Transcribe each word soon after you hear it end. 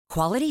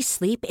Quality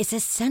sleep is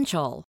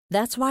essential.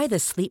 That's why the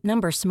Sleep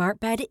Number Smart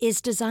Bed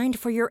is designed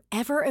for your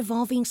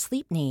ever-evolving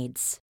sleep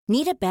needs.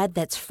 Need a bed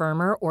that's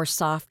firmer or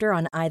softer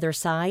on either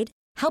side?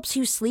 Helps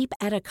you sleep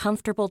at a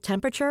comfortable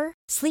temperature?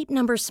 Sleep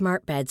Number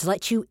Smart Beds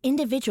let you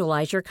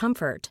individualize your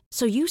comfort,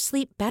 so you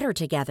sleep better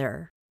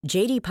together.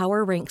 J.D.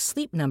 Power ranks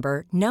Sleep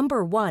Number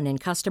number 1 in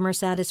customer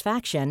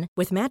satisfaction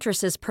with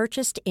mattresses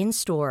purchased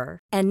in-store.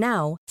 And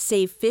now,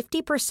 save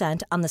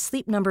 50% on the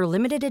Sleep Number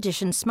Limited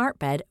Edition Smart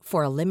Bed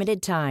for a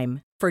limited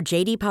time. For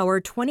J.D. Power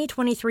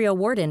 2023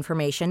 award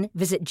information,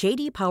 visit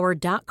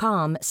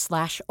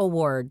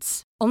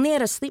jdpower.com/awards. Only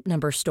at a Sleep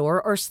Number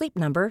store or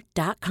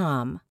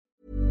sleepnumber.com.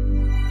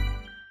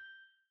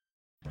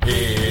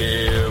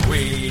 Here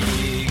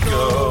we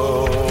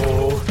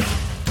go.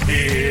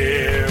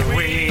 Here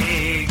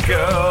we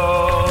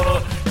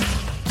go.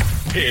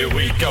 Here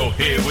we go.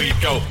 Here we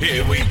go.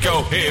 Here we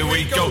go. Here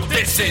we go.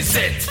 This is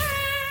it.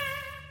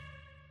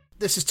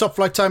 This is Top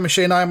Flight Time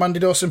Machine. I'm Andy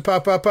Dawson.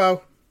 Pow, pow,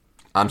 pow.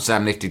 I'm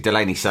Sam Nifty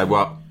Delaney. So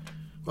what?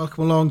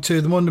 Welcome along to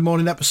the Monday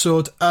morning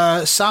episode.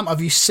 Sam, have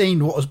you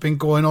seen what has been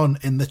going on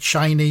in the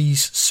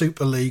Chinese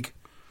Super League?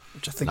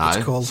 Which I think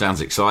it's called.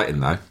 Sounds exciting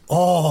though.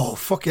 Oh,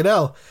 fucking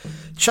hell.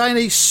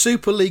 Chinese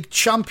Super League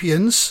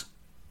champions,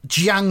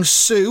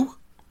 Jiangsu,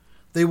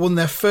 they won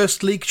their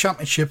first league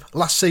championship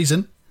last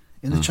season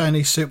in the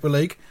Chinese Super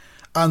League,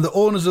 and the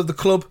owners of the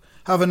club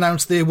have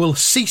announced they will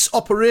cease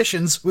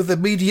operations with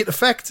immediate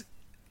effect.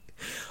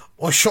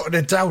 Or shutting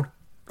it down.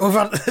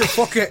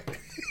 Fuck it.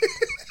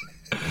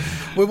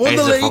 We won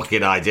the league. A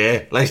fucking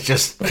idea. Let's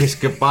just kiss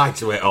goodbye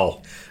to it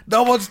all.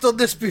 No one's done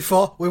this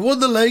before. We won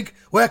the league.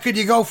 Where can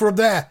you go from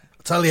there?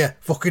 I tell you,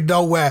 fucking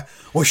nowhere.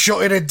 We're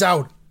shutting it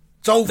down.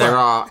 It's over. There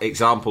are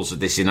examples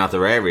of this in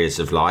other areas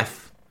of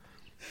life.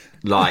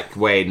 Like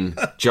when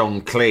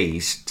John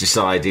Cleese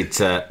decided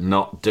to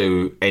not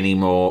do any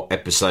more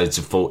episodes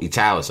of 40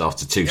 Towers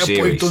after two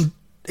series.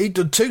 He'd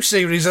done 2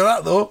 series of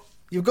that, though.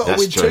 You've got to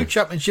win true. 2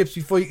 championships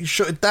before you can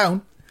shut it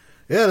down.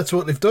 Yeah, that's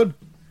what they've done.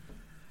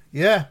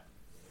 Yeah.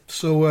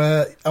 So,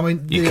 I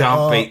mean... You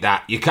can't beat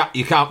that. You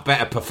can't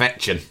better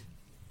perfection.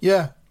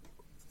 Yeah.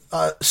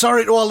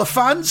 Sorry to all the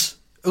fans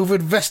who've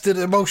invested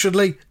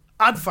emotionally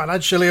and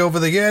financially over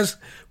the years,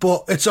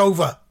 but it's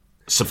over.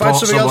 Support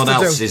someone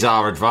else is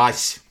our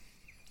advice.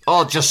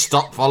 Or just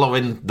stop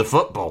following the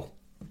football.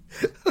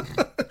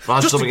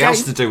 Find something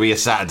else to do with your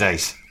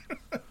Saturdays.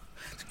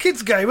 It's a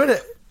kid's game, isn't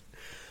it?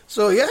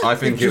 So, yeah. I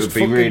think it would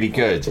be really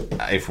good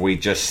if we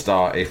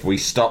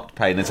stopped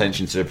paying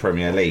attention to the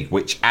Premier League,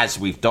 which, as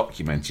we've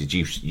documented,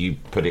 you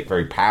put it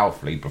very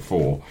powerfully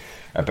before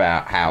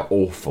about how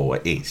awful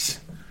it is.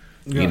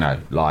 Yeah. You know,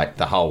 like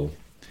the whole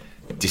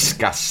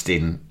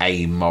disgusting,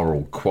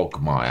 amoral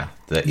quagmire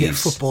that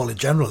is... football in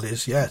general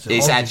is, yeah.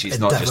 It's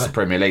not just the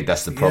Premier League,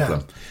 that's the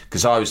problem.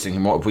 Because I was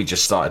thinking, what if we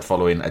just started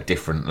following a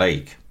different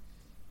league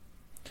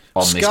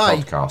on this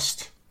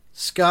podcast?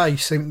 Sky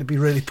seem to be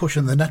really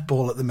pushing the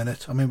netball at the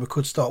minute. I mean, we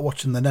could start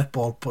watching the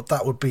netball, but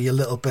that would be a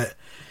little bit...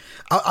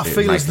 I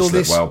feel as though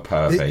this... well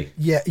pervy.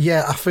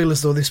 Yeah, I feel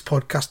as though this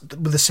podcast,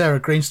 with the Sarah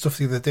Green stuff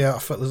the other day, I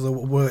felt as though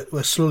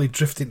we're slowly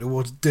drifting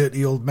towards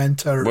dirty old men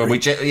territory. Well,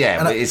 exactly.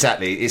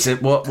 It's a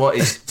what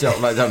is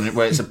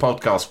where it's a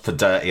podcast for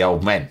dirty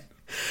old men.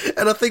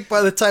 And I think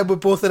by the time we're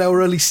both in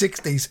our early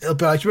 60s, it'll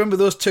be like, do you remember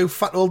those 2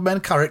 fat old men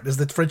characters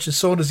that French and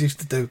Saunders used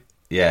to do?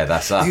 Yeah,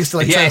 that's us. They used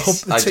to try and hump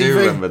the TV. I do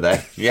remember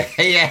that.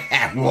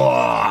 Yeah.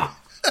 Whoa.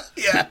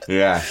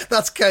 Yeah.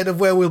 That's kind of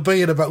where we'll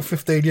be in about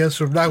 15 years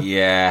from now.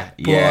 Yeah.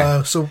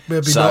 So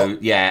maybe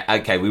not. Yeah,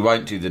 okay, we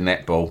won't do the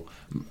netball.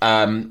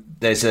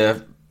 There's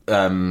a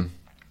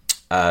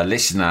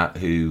listener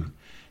who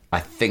I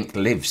think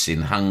lives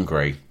in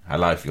Hungary.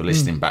 Hello, if you're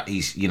listening, but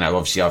he's,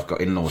 obviously I've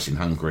got in-laws in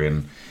Hungary,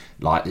 and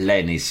like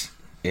Len is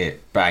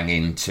bang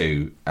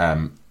into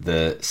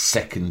the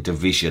second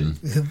division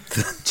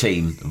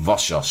team,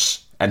 Vosos.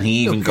 And he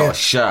even got a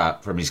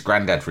shirt from his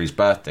granddad for his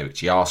birthday, which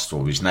he asked for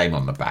with his name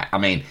on the back. I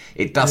mean,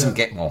 it doesn't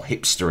get more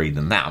hipstery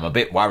than that. I'm a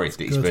bit worried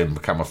that he's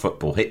become a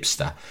football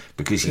hipster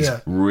because he's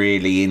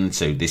really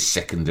into this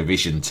second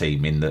division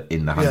team in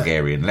the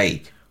Hungarian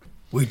league.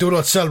 We do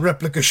not sell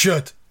replica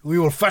shirt. We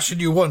will fashion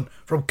you one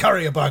from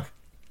carrier bag.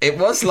 It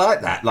was like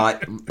that.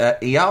 Like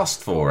he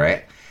asked for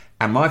it,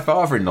 and my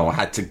father-in-law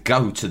had to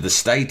go to the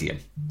stadium.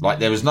 Like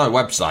there was no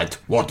website.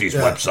 What is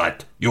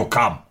website? You'll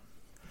come.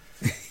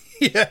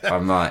 Yeah,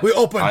 I'm like, we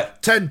open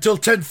 10 till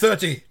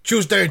 10:30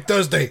 Tuesday and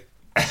Thursday.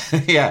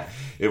 Yeah,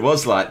 it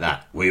was like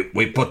that.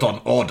 We put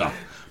on order,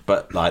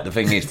 but like the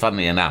thing is,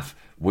 funnily enough,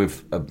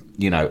 with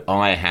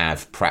I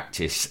have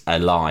practiced a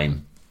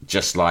line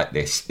just like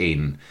this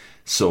in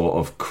sort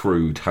of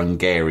crude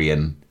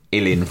Hungarian,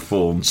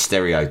 ill-informed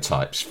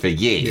stereotypes for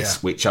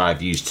years, which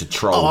I've used to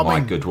troll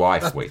my good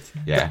wife with.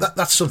 Yeah,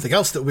 that's something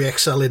else that we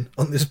excel in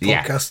on this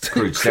podcast. Yeah,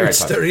 crude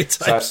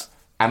stereotypes. So,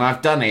 and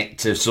I've done it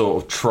to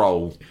sort of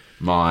troll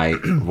my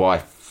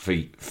wife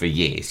for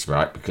years,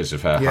 right, because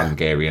of her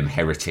Hungarian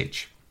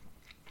heritage,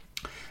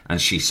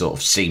 and she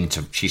seemed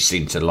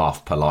to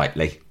laugh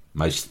politely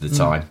most of the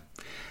time,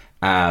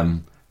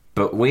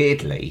 but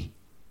weirdly,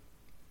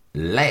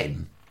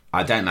 Len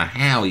I don't know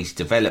how he's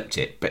developed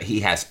it, but he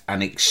has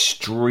an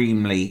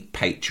extremely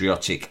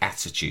patriotic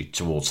attitude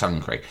towards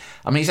Hungary.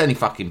 I mean, he's only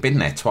fucking been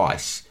there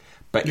twice,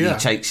 but he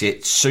takes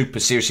it super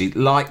seriously,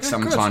 like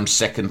sometimes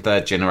second,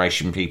 third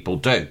generation people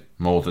do,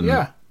 more than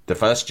the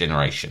first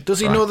generation. Does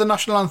he know the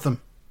national anthem?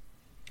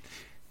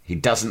 He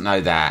doesn't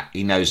know that.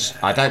 He knows...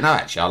 I don't know,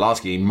 actually. I'll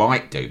ask you. He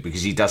might do,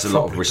 because he does a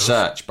lot of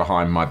research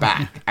behind my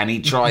back, and he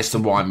tries to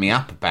wind me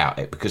up about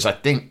it, because I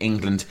think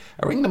England...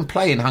 Are England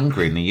playing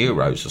Hungary in the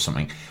Euros or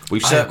something?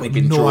 We've certainly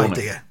been drawn...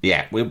 idea.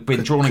 Yeah, we've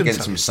been drawn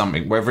against them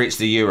something, whether it's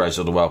the Euros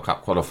or the World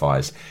Cup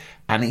qualifiers,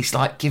 and he's,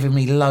 like, giving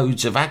me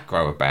loads of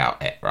aggro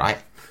about it, right?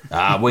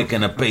 We're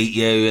going to beat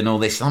you and all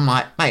this. I'm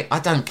like, mate, I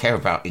don't care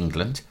about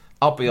England.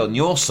 I'll be on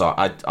your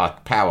side. I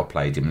power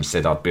played him and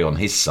said I'd be on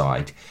his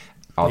side.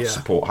 I'd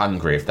support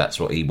Hungary if that's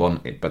what he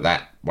wanted, but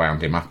that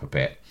wound him up a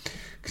bit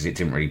because it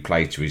didn't really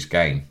play to his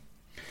game.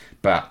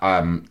 But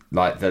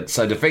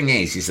so the thing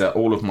is that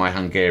all of my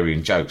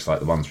Hungarian jokes, like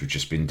the ones we've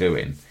just been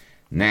doing,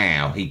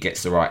 now he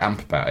gets the right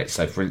amp about it.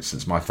 So, for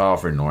instance, my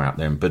father-in-law out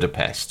there in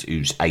Budapest,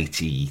 who's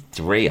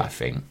 83, I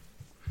think.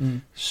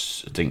 I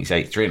think he's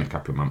 83 in a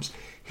couple of months.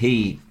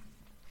 He,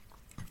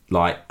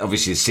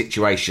 obviously the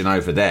situation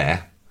over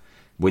there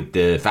with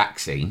the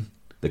vaccine,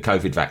 the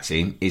COVID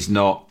vaccine, is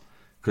not...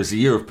 Because the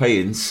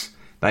Europeans,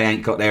 they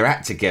ain't got their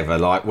act together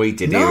like we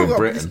did here in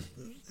Britain.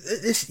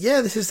 This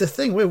is the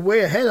thing. We're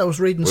way ahead. I was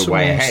reading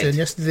someone saying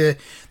yesterday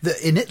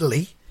that in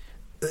Italy,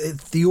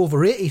 the over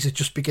 80s are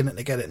just beginning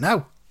to get it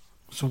now.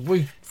 So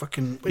we're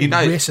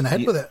racing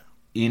ahead with it.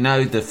 You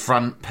know the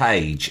front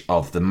page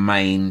of the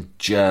main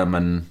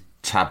German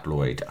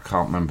tabloid? I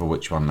can't remember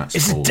which one that's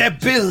called. Is it Der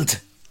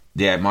Bild?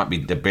 Yeah, it might be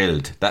Der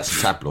Bild. That's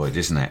a tabloid,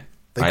 isn't it?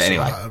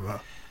 Anyway,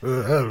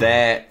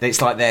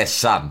 it's like their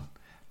son.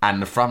 And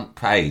the front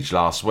page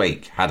last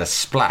week had a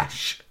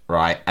splash,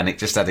 right? And it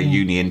just had a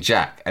Union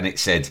Jack. And it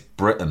said,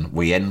 Britain,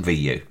 we envy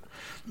you.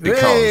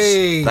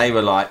 Because they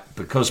were like,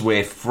 because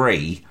we're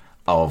free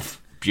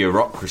of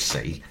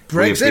bureaucracy,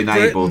 we've been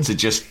able to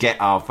just get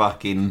our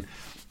vaccines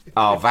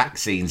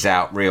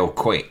out real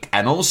quick.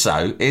 And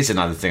also, here's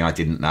another thing I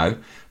didn't know,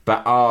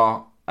 but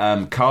our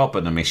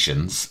carbon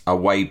emissions are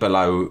way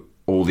below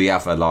all the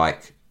other,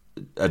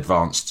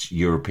 advanced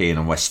European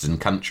and Western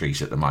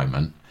countries at the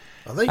moment.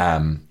 Are they?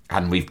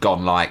 And we've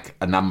gone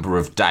a number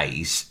of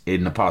days.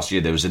 In the past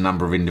year, there was a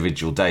number of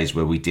individual days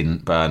where we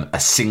didn't burn a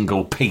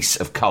single piece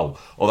of coal.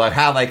 Although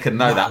how they can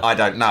know that, I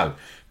don't know.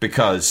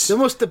 Because... There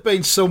must have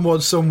been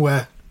someone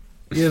somewhere,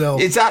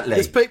 Exactly.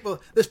 There's people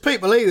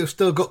here who've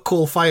still got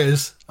coal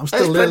fires.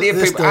 There's plenty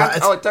of people...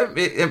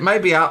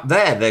 maybe up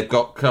there they've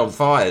got coal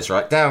fires,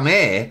 right? Down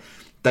here,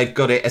 they've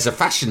got it as a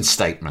fashion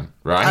statement,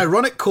 right?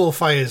 Ironic coal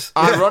fires.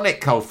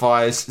 Ironic coal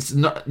fires. It's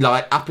not,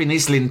 up in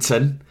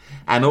Islington...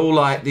 And all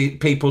the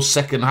people's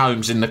second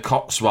homes in the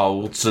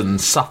Cotswolds and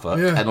Suffolk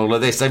and all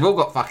of this, they've all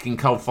got fucking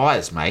coal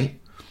fires,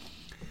 mate.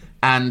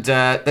 And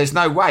there's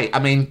no way. I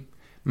mean,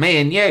 me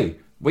and you,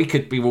 we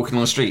could be walking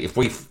on the street if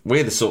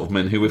we're the sort of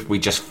men who, if we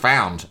just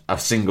found a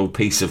single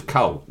piece of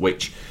coal,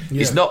 which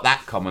is not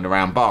that common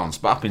around Barnes,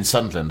 but up in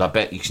Sunderland, I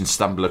bet you can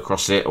stumble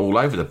across it all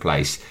over the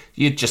place.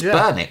 You'd just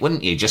burn it,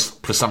 wouldn't you?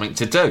 Just for something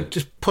to do.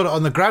 Just put it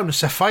on the ground and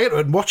set fire to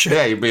it and watch it.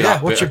 Yeah, you'd be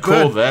like, watch it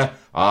coal there.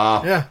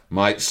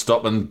 Might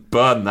stop and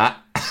burn that.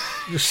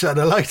 Just set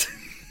a light.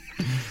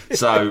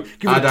 So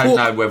I don't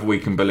know whether we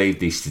can believe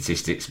these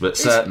statistics, but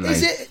certainly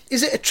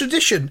is it a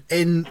tradition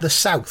in the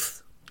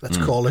South, let's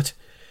call it,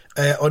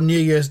 on New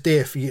Year's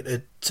Day for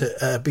you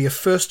to be a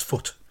first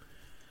foot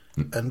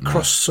and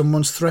cross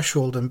someone's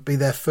threshold and be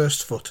their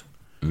first foot?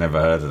 Never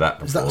heard of that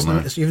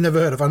before. You've never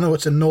heard of? I know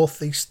it's a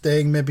northeast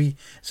thing. Maybe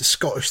it's a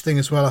Scottish thing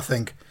as well. I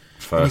think.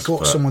 When you go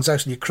to someone's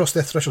house and you cross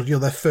their threshold, you're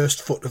their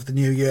first foot of the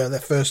new year,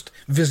 their first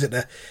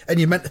visitor, and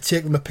you're meant to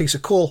take them a piece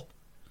of coal.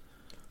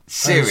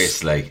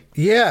 Seriously?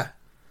 Yeah.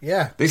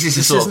 This is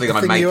the sort of thing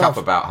I make up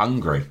about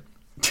Hungary.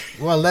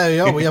 Well, there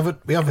you are. We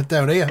have it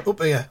down here,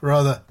 up here,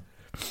 rather.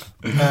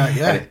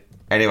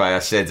 Anyway,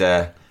 she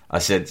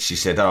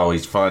said, oh,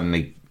 he's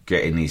finally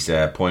getting his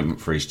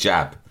appointment for his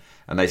jab,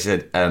 and they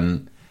said,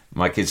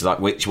 my kids are like,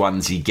 which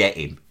one's he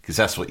getting? Because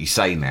that's what you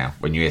say now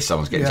when you hear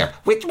someone's getting a jab.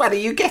 Which one are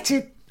you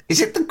getting? Is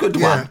it the good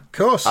one? Of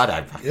course. I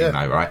don't fucking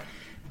know, right?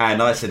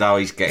 And I said, oh,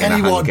 he's getting a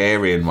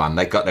Hungarian one.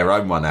 They got their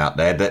own one out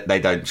there. They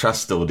don't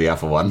trust all the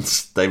other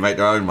ones. They make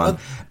their own one.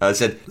 I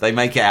said, they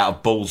make it out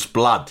of bull's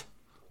blood.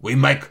 We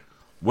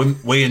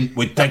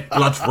take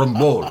blood from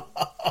bull.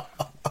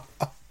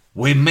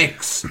 We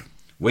mix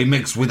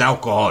with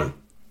alcohol.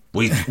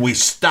 We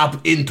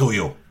stab into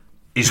you.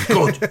 It's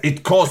good.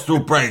 It goes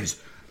through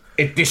brains.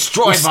 It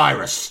destroys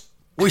virus.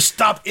 We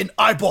stab in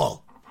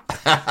eyeball.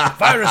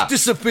 Virus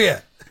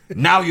disappear.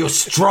 Now you're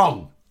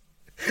strong.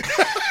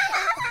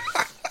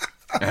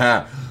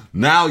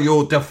 Now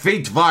you'll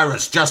defeat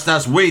virus just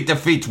as we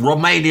defeat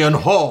Romanian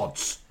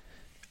hordes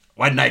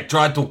when they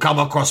try to come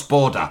across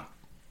border.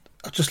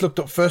 I just looked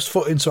up first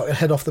footing so I could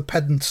head off the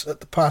pedants at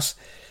the pass.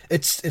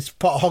 It's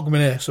part of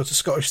Hogmanay, so it's a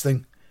Scottish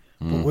thing.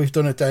 but we've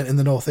done it down in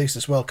the northeast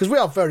as well because we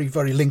are very,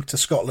 very linked to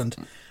Scotland.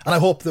 And I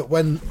hope that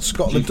when Do you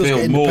Scotland does get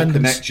feel more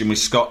independence, connection with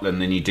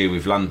Scotland than you do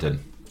with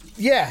London?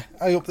 yeah,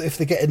 I hope that if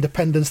they get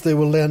independence, they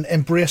will then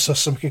embrace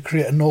us and we can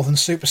create a northern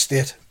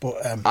superstate.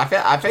 But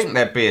I think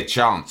there'd be a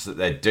chance that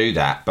they'd do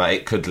that, but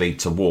it could lead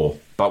to war.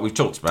 But we've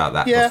talked about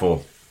that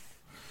before.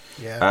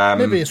 yeah,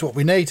 maybe it's what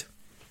we need.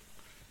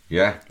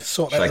 Yeah,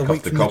 Sort out shake the off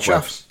wheat the from the cobwebs.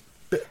 chaff.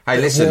 Hey,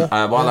 Bit listen, of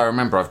war. while I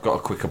remember, I've got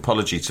a quick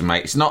apology to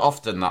make. It's not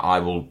often that I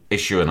will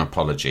issue an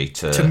apology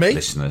to me?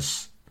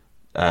 listeners.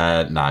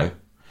 No.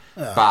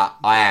 But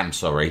I am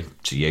sorry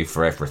to you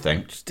for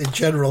everything. Just in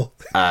general.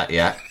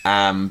 Yeah.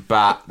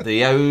 But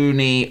the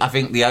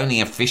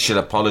only official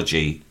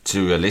apology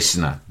to a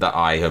listener that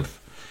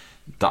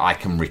I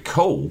can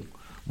recall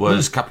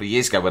was a couple of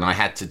years ago when I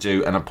had to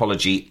do an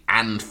apology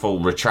and full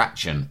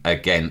retraction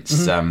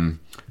against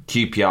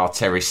QPR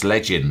Terrace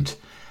legend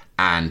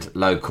and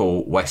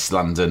local West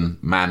London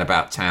man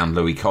about town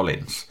Louis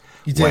Collins.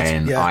 You did,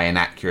 when yeah. I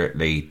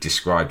inaccurately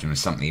described him as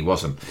something he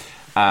wasn't.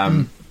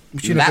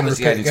 Which you're not That gonna was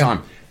the repeat only again.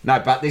 time. No,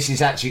 but this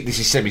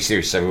is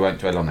semi-serious, so we won't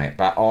dwell on it.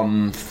 But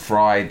on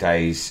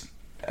Friday's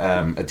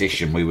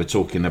edition, we were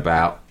talking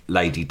about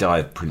Lady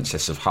Di,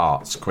 Princess of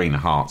Hearts, Queen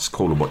of Hearts,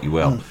 call her what you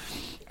will.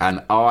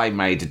 And I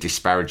made a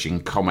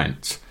disparaging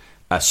comment,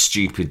 a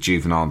stupid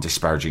juvenile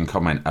disparaging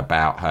comment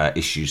about her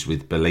issues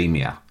with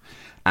bulimia.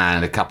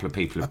 And a couple of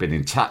people have been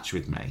in touch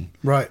with me,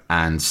 Right.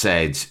 and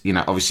said, you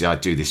know, obviously I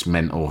do this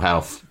mental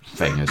health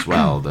thing as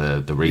well,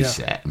 the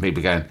reset, and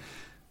people going,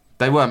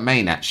 they weren't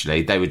mean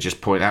actually. They would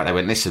just point out. They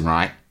went, listen,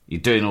 right, you're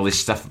doing all this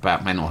stuff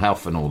about mental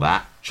health and all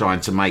that,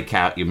 trying to make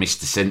out you're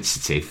Mr.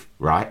 Sensitive,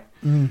 right?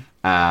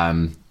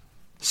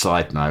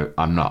 Side note,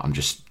 I'm not. I'm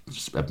just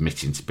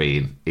admitting to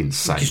being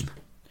insane.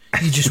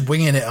 You're just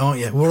winging it, aren't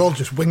you? We're all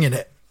just winging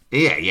it.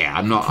 Yeah.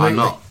 I'm not. Completely.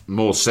 I'm not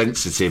more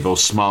sensitive or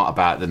smart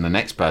about it than the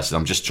next person.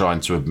 I'm just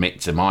trying to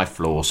admit to my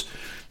flaws,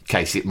 in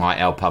case it might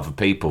help other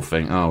people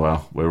think, oh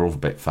well, we're all a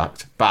bit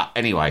fucked. But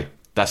anyway,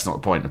 that's not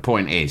the point. The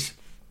point is,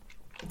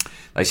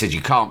 they said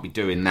you can't be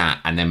doing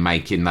that and then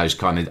making those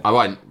kind of... I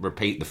won't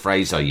repeat the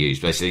phrase I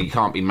used, but they said you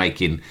can't be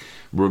making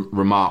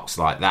remarks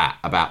like that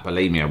about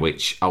bulimia,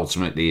 which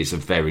ultimately is a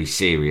very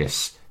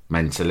serious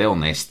mental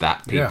illness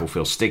that people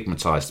feel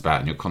stigmatised about,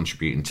 and you're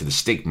contributing to the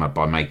stigma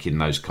by making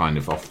those kind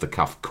of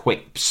off-the-cuff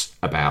quips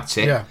about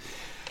it. Yeah.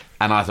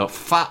 And I thought,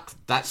 fuck,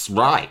 that's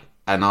right.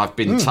 And I've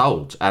been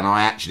told, and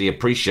I actually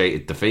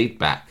appreciated the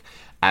feedback.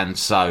 And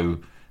so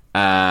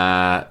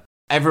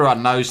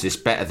everyone knows this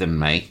better than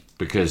me,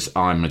 because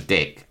I'm a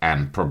dick,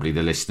 and probably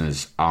the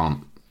listeners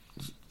aren't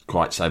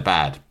quite so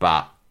bad.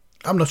 But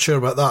I'm not sure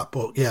about that,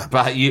 but yeah.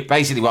 But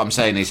basically what I'm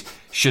saying is,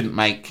 shouldn't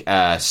make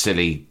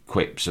silly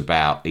quips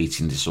about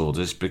eating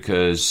disorders,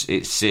 because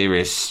it's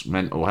serious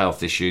mental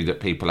health issue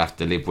that people have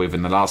to live with,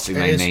 and the last thing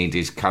they need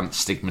is cunt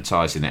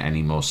stigmatising it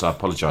anymore. So I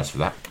apologise for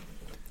that.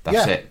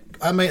 That's it.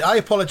 I mean, I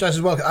apologise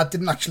as well. I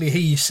didn't actually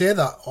hear you say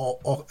that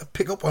or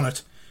pick up on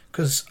it,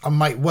 because I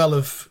might well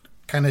have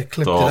kind of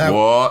clipped it out.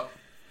 What?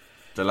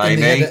 in the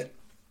Delaney? edit.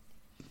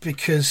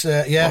 Because,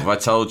 What have I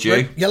told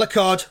you? Yellow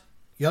card,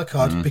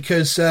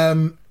 because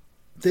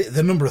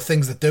the number of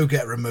things that do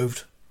get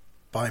removed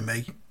by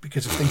me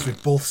because of things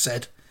we've both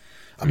said.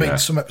 I mean,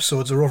 some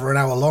episodes are over an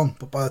hour long,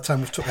 but by the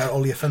time we've took out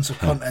all the offensive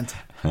content,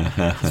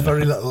 there's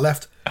very little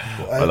left.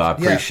 But, Well, I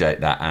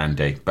appreciate that,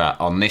 Andy. But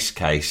on this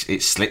case,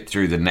 it slipped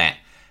through the net,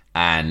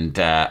 and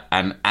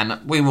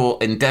we will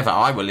endeavour.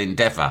 I will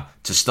endeavour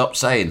to stop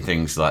saying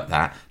things like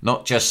that,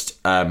 not just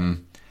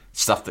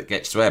stuff that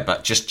gets to air,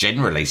 but just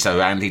generally, so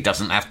Andy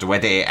doesn't have to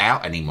edit it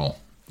out anymore.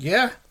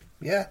 Yeah.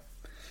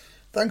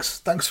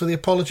 Thanks for the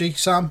apology,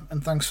 Sam,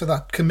 and thanks for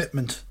that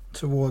commitment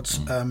towards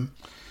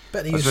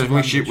better use of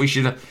language. We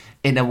should,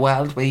 in a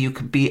world where you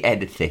can be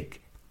anything,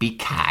 be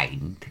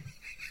kind.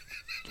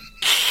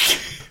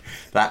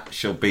 That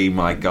shall be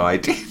my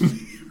guide.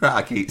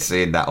 I keep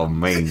seeing that on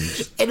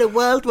memes. In a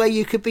world where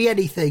you could be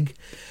anything,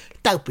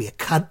 don't be a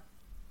cunt.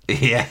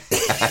 Yeah,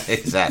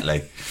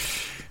 exactly.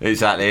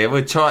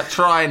 We're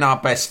trying our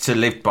best to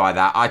live by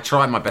that. I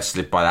try my best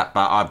to live by that,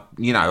 but I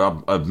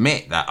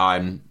admit that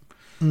I'm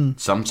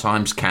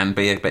sometimes can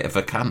be a bit of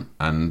a cunt,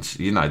 and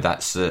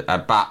that's.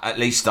 But at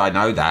least I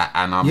know that,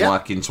 and I'm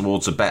working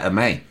towards a better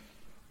me.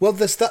 Well,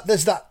 there's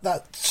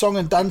that song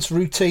and dance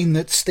routine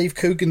that Steve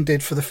Coogan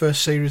did for the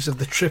first series of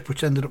The Trip,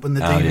 which ended up in the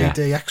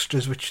DVD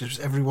extras, which is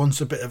everyone's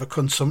a bit of a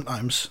cunt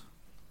sometimes,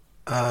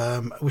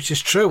 which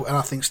is true. And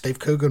I think Steve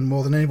Coogan,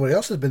 more than anybody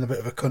else, has been a bit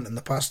of a cunt in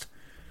the past,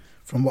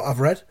 from what I've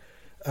read,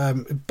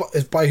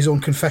 by his own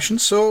confession.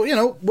 So,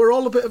 we're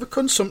all a bit of a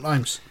cunt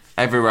sometimes.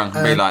 Everyone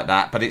can be like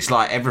that, but it's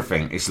like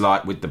everything. It's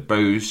like with the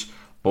booze,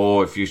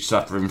 or if you're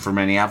suffering from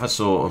any other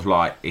sort of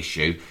like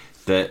issue,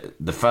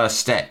 the first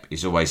step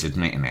is always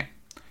admitting it.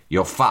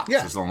 You're fucked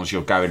as long as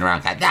you're going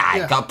around going,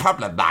 I've got a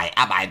problem, mate.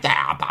 Am I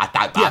there? But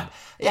I don't.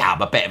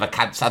 I'm a bit of a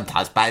cunt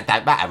sometimes, but it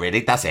don't matter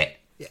really, does it?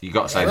 You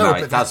got to say, no,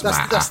 it does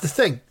matter. That's the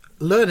thing.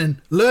 Learning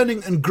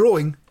and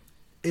growing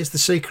is the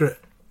secret,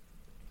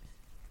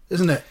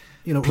 isn't it?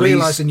 please,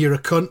 realising you're a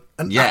cunt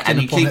and acting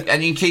and upon it.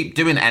 And you keep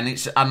doing it, and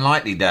it's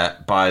unlikely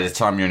that by the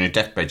time you're in your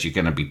deathbed you're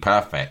going to be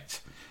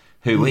perfect.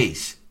 Who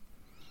is?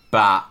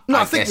 But No,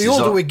 I think the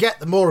older we get,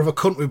 the more of a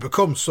cunt we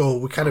become, so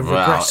we kind of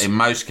regress. In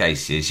most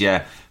cases,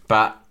 yeah.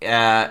 But,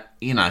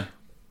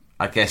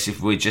 I guess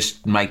if we're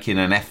just making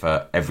an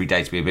effort every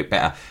day to be a bit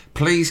better,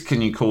 please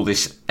can you call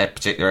this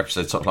particular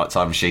episode Top Flight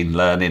Time Machine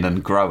Learning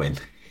and Growing?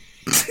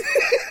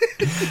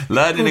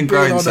 Learning and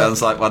Growing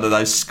sounds like one of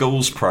those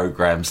schools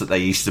programs that they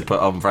used to put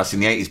on for us in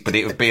the 80s, but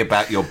it would be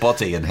about your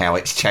body and how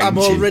it's changing. I'm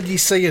already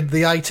seeing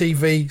the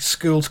ITV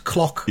schools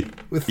clock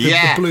with the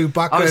blue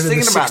background. I was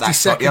thinking about that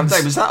clock the other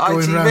day. Was that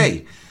ITV?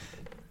 Round.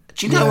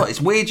 Do you know what?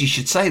 It's weird you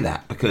should say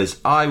that, because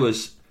I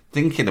was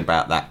thinking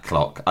about that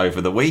clock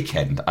over the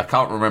weekend. I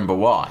can't remember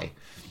why.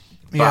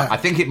 But I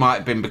think it might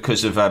have been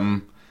because of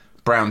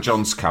Brown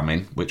John's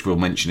coming, which we'll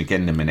mention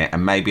again in a minute,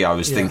 and maybe I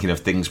was thinking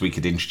of things we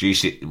could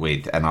introduce it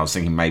with, and I was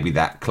thinking maybe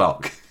that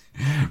clock,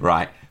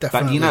 right?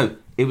 Definitely. But,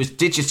 it was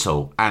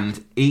digital,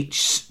 and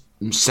each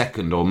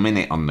second or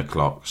minute on the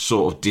clock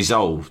sort of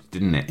dissolved,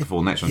 didn't it,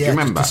 before the next one? Do you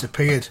remember? It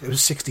disappeared. It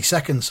was 60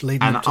 seconds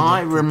leading and up to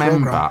I the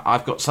remember, programme.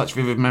 I've got such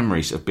vivid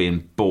memories of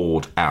being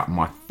bored out of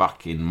my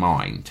fucking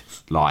mind,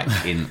 like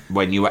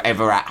when you were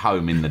ever at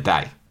home in the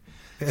day.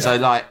 Yeah. So,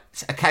 like,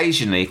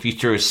 occasionally, if you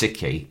threw a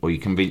sickie or you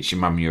convinced your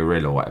mum you were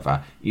ill or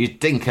whatever,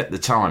 you'd think at the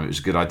time it was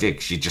a good idea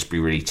because you'd just be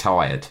really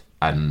tired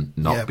and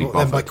not be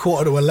bothered. Then by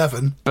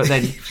 11:15. But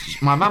then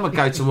my mum would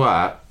go to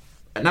work,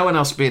 no one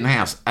else would be in the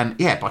house, and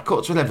by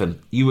 11:15,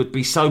 you would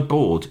be so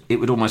bored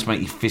it would almost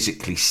make you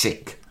physically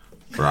sick,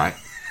 right?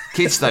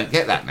 Kids don't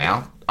get that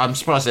now. I'm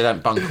surprised they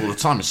don't bunk all the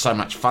time. There's so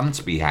much fun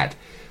to be had.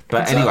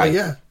 But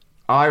anyway,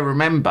 I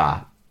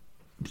remember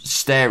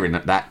staring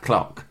at that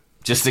clock,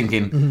 just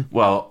thinking,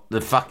 well,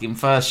 the fucking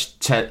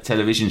first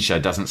television show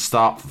doesn't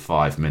start for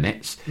 5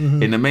 minutes.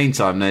 In the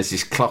meantime, there's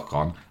this clock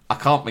on. I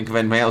can't think of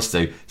anything else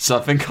to, so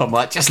I think I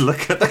might just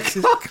look at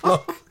the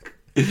clock.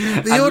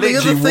 The only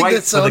other thing wait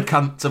that's for the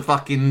cunt to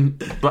fucking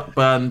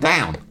burn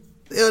down.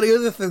 The only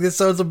other thing that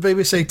sounds on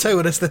BBC Two,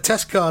 and it's the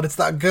test card, it's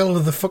that girl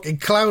with the fucking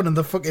clown and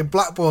the fucking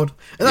blackboard.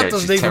 And that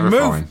doesn't even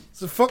move.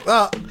 So fuck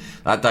that.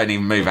 That don't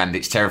even move, and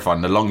it's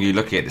terrifying. The longer you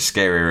look at it, the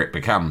scarier it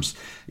becomes.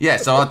 Yeah,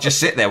 so I'd just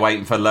sit there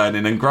waiting for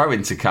Learning and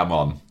Growing to come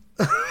on.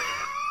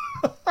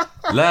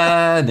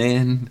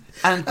 Learning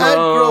and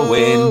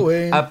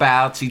growing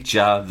about each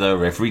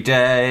other every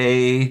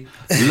day.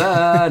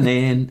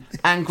 Learning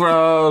and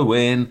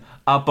growing,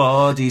 our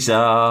bodies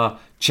are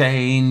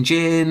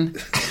changing.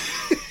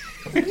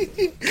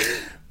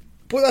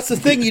 But that's the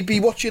thing, you'd be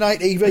watching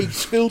ITV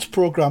schools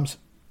programmes,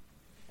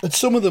 and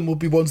some of them would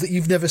be ones that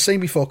you've never seen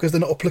before because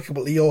they're not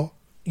applicable to your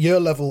year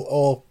level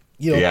or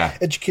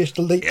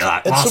educational needs.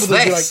 Like,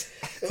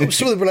 and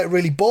some of them were like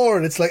really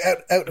boring. It's like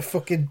out to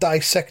fucking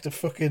dissect a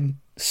fucking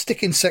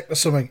stick insect or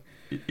something.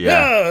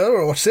 Yeah. I don't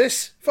know what's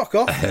this. Fuck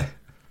off.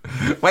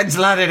 When's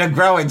Learning and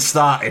Growing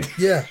started?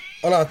 Yeah.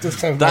 Oh, no,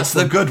 that's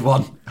the good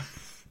one.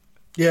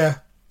 Yeah.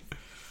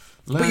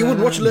 But you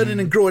wouldn't watch Learning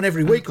and Growing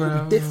every week. It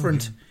would be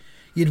different.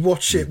 You'd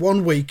watch it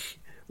one week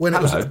when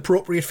it was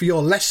appropriate for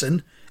your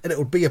lesson, and it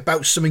would be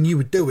about something you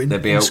were doing.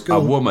 There'd be a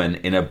woman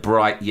in a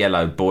bright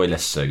yellow boiler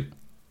suit,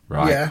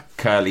 right? Yeah.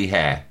 Curly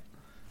hair.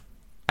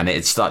 And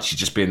it'd start, she'd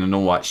just be in an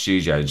all-white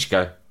studio, and she'd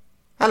go,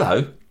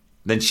 hello.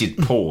 Then she'd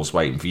pause,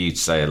 waiting for you to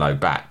say hello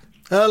back.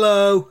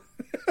 Hello.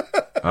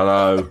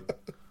 Hello.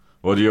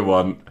 What do you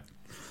want?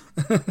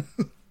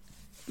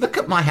 Look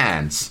at my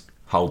hands.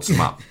 Holds them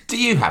up. Do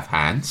you have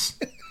hands?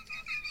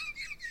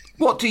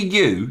 What do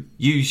you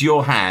use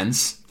your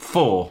hands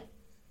for?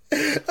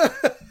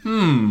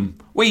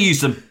 We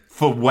use them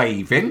for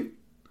waving.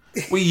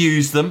 We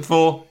use them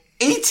for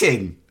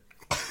eating.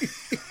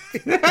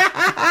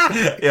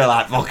 You're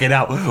like, fucking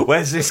hell,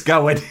 where's this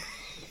going?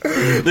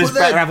 This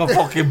better have a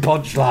fucking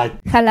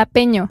punchline.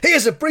 Jalapeño.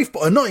 Here's a brief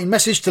but annoying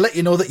message to let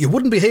you know that you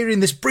wouldn't be hearing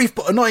this brief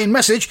but annoying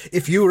message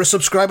if you were a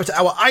subscriber to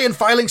our Iron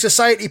Filing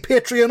Society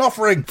Patreon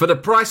offering. For the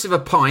price of a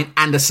pint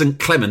and a St.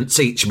 Clement's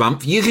each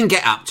month, you can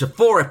get up to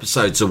 4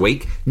 episodes a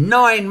week,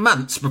 9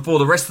 months before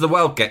the rest of the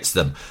world gets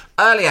them.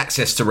 Early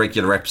access to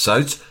regular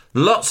episodes,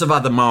 lots of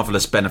other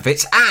marvellous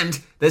benefits,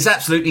 and there's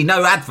absolutely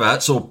no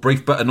adverts or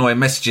brief but annoying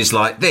messages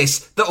like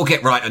this that will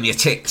get right on your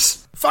ticks.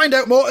 Find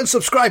out more and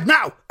subscribe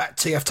now at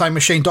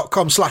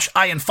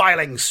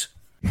tftimemachine.com/ironfilings.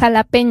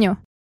 Jalapeño.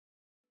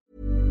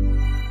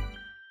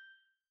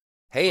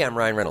 Hey, I'm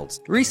Ryan Reynolds.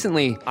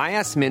 Recently, I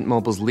asked Mint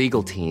Mobile's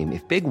legal team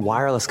if big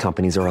wireless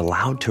companies are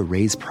allowed to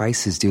raise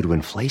prices due to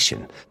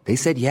inflation. They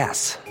said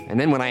yes. And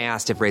then when I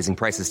asked if raising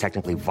prices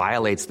technically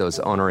violates those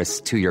onerous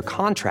 2-year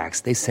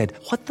contracts, they said,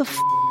 what the f***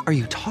 are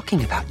you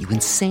talking about, you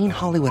insane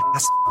Hollywood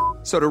ass f-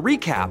 So to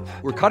recap,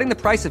 we're cutting the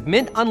price of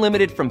Mint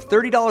Unlimited from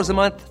 $30 a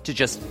month to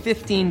just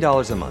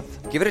 $15 a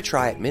month. Give it a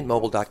try at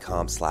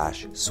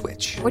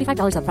mintmobile.com/switch.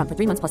 $45 up front for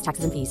 3 months plus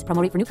taxes and fees.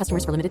 Promo rate for new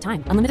customers for limited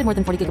time. Unlimited more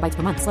than 40 gigabytes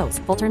per month. Slows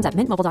full terms at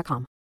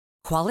mintmobile.com.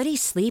 Quality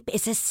sleep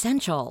is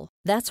essential.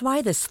 That's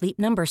why the Sleep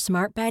Number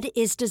Smart Bed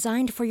is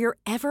designed for your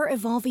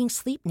ever-evolving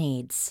sleep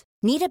needs.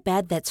 Need a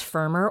bed that's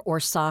firmer or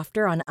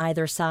softer on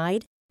either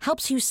side?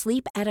 helps you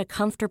sleep at a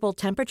comfortable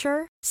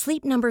temperature?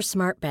 Sleep Number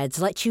Smart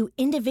Beds let you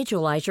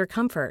individualize your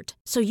comfort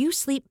so you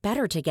sleep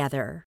better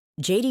together.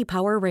 JD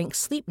Power ranks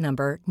Sleep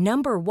Number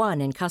number 1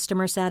 in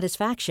customer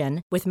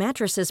satisfaction with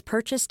mattresses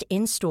purchased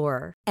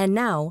in-store. And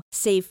now,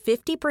 save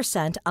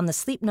 50% on the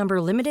Sleep Number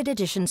Limited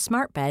Edition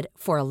Smart Bed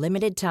for a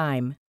limited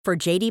time. For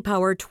JD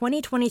Power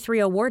 2023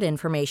 award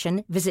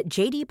information, visit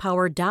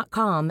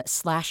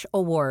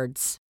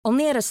jdpower.com/awards.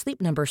 Only at a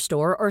Sleep Number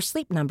store or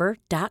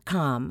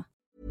sleepnumber.com.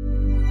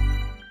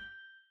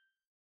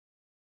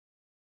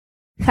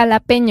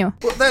 Jalapeño.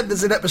 But then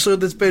there's an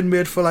episode that's been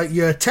made for like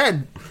year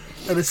 10,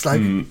 and it's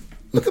like,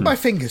 look at my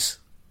fingers.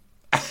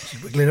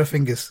 She's wiggling her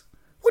fingers.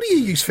 What do you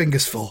use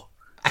fingers for?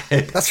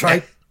 That's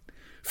right,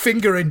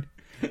 fingering.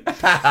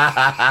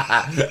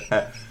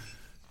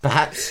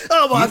 Perhaps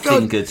Oh my you God.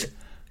 fingered.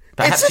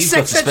 Perhaps It's a you've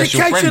got a sex special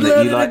friend education that you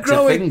learning like and to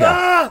growing. finger.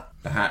 Ah!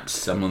 Perhaps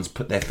someone's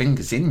put their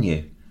fingers in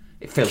you.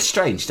 It feels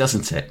strange,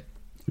 doesn't it?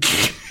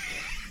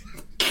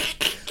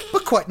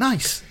 But quite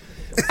nice.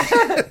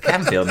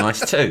 Can feel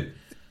nice too.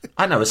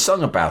 I know a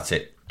song about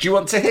it. Do you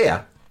want to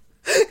hear?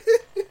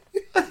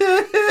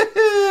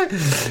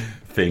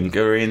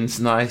 Fingering's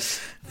nice,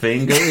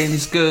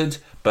 fingering's good,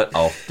 but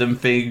often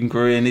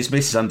fingering is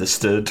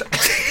misunderstood.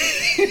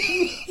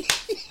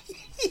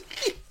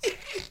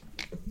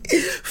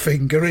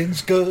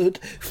 Fingering's good,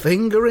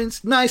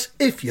 fingering's nice.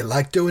 If you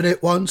like doing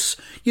it once,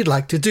 you'd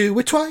like to do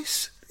it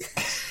twice.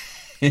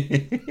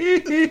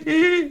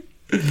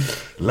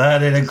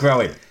 Learning and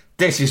growing.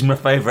 This is my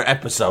favourite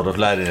episode of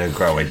Learning and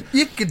Growing.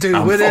 You can do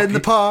I'm it in the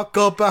fucking- park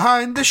or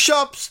behind the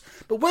shops,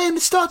 but when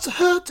it starts to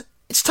hurt,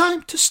 it's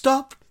time to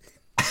stop.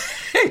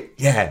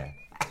 Yeah.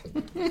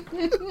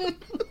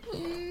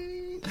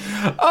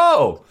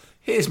 Oh,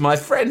 here's my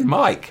friend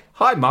Mike.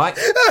 Hi, Mike.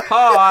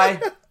 Hi.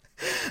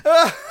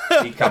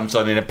 He comes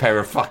on in a pair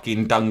of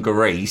fucking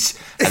dungarees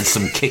and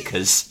some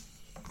kickers.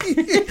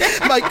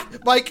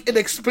 Mike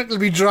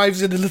inexplicably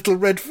drives in a little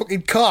red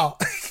fucking car.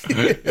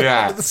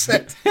 Yeah. The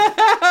set.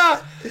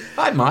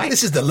 Hi, Mike.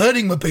 This is the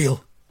learning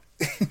mobile.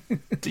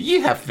 Do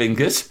you have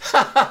fingers?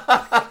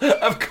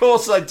 Of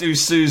course I do,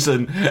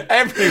 Susan.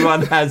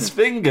 Everyone has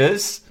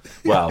fingers.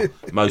 Well,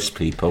 most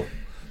people.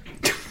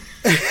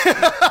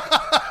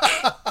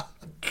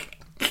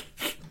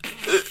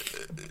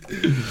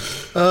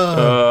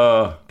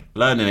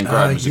 Learning and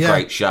Growing was a yeah.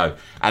 great show.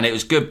 And it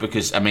was good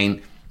because, I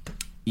mean,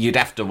 you'd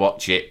have to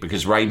watch it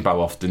because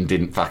Rainbow often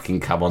didn't fucking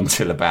come on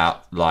till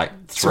about,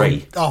 like,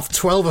 3. Half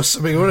 12 or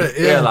something, wasn't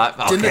it? Yeah, like,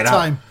 dinner fucking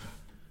time.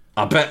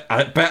 I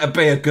better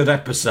be a good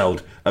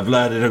episode of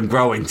Learning and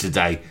Growing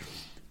today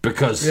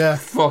because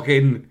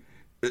fucking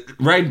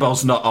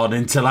Rainbow's not on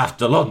until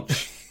after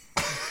lunch.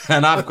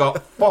 And I've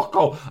got fuck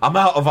all. I'm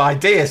out of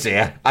ideas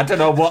here. I don't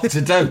know what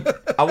to do.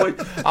 I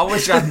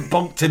wish I hadn't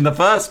bunked in the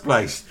first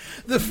place.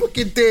 The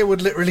fucking day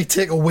would literally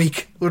take a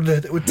week, wouldn't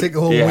it? It would take a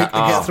whole week to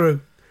get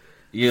through.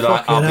 You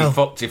like, Fucking I'll hell. be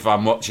fucked if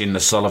I'm watching the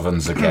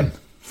Sullivans again.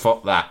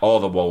 Fuck that. Or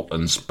the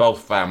Waltons.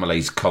 Both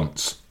families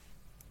cunts.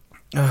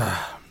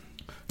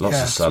 Lots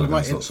Yeah, of so we Sullivans,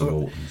 might- lots of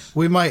Waltons.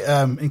 We might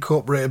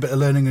incorporate a bit of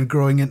learning and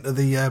growing into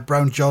the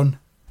Brown John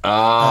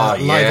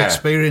live yeah.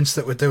 experience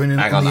that we're doing in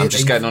Hang on, the I'm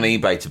just 18th. going on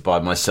eBay to buy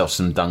myself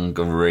some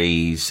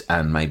dungarees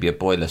and maybe a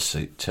boiler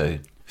suit too.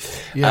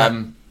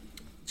 Yeah.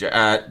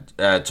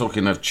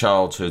 Talking of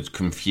childhood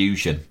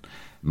confusion,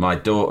 my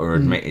daughter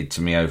admitted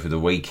to me over the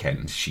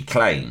weekend, she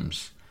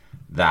claims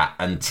that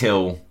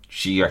until,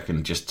 she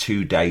reckoned, just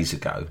 2 days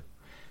ago,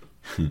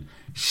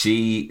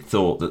 she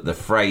thought that the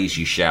phrase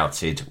you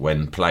shouted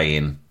when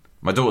playing...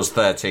 My daughter's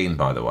 13,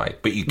 by the way,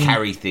 but you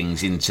carry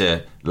things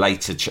into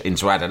later,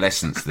 into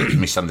adolescence that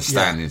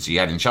misunderstandings you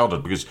had in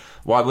childhood, because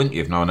why wouldn't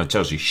you if no one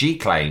tells you? She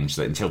claims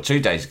that until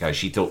 2 days ago,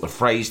 she thought the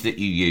phrase that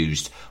you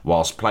used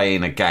whilst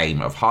playing a game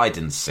of hide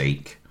and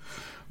seek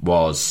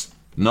was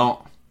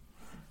not...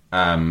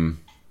 now,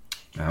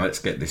 let's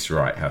get this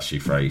right, how she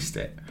phrased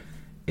it.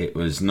 It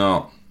was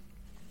not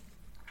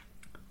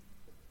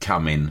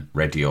come in,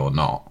 ready or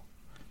not.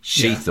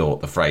 She thought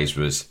the phrase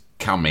was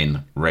come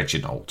in,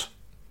 Reginald.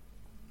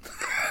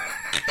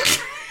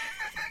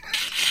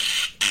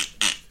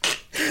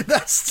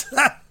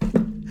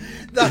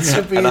 That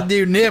should be a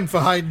new name for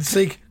hide and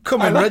seek.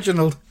 Come in,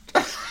 Reginald.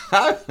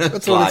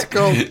 That's what it's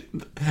called.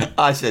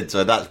 I said to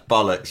her, that's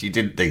bollocks. You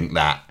didn't think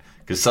that.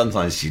 Because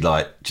sometimes she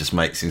just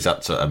makes things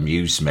up to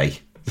amuse me.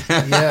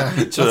 Yeah,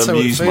 to that's how it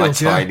amuse my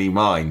feels, yeah. tiny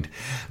mind.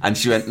 And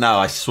she went, no,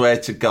 I swear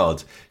to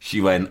God.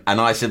 She went, and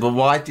I said, well,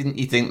 why didn't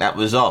you think that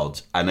was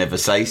odd? I never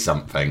say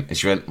something. And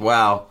she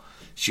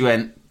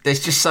went, there's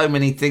just so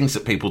many things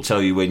that people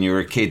tell you when you're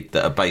a kid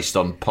that are based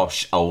on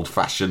posh,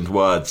 old-fashioned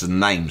words and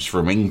names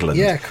from England.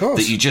 Yeah, of course.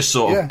 That you just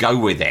sort of Yeah. go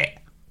with it,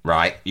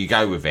 right? You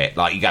go with it.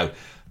 Like, you go,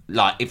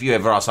 like, if you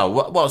ever ask,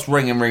 what's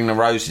Ring the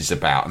Roses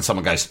about? And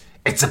someone goes,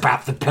 it's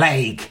about the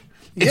plague.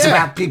 It's Yeah.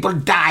 about people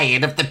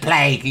dying of the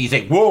plague. And you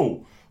think,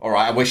 whoa, all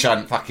right, I wish I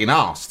hadn't fucking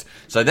asked.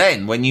 So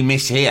then, when you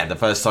mishear the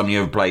first time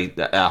you ever played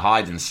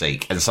hide and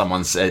seek, and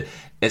someone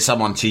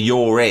to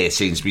your ear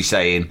seems to be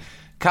saying,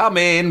 come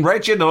in,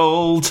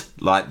 Reginald,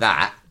 like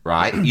that,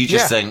 right? You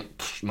just Yeah.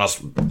 think,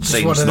 must one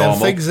seems of them normal.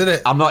 things, isn't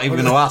it? I'm not even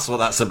going to ask what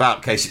that's about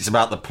in case it's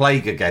about the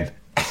plague again.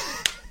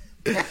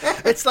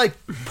 It's like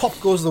Pop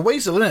Goes the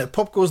Weasel, isn't it?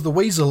 Pop Goes the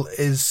Weasel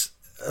is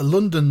a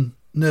London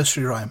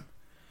nursery rhyme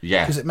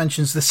Yeah. because it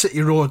mentions the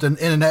City Road and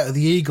In and Out of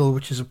the Eagle,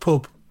 which is a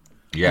pub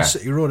Yeah. on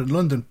City Road in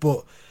London.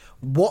 But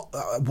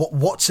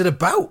what's it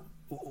about?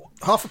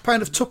 Half a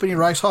pound of tuppenny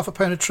rice, half a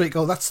pound of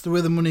treacle. That's the way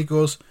the money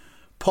goes.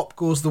 Pop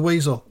Goes the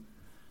Weasel.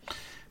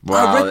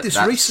 I read this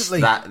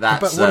recently That's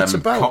about what it's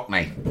about.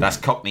 Cockney. That's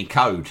Cockney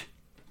code.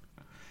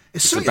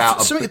 It's It's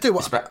about something to do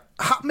it's with about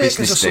hat makers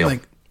or business deal.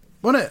 something,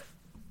 wasn't it?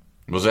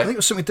 Was I think it? it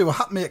was something to do with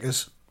hat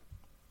makers.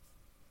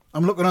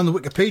 I'm looking on the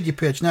Wikipedia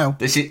page now.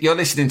 You're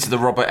listening to the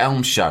Robert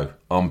Elms show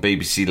on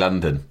BBC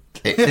London.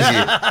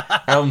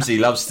 Elmsy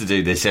loves to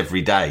do this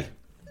every day.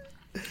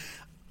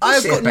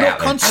 I've it got no about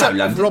then? concept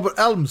Hello, of London. Robert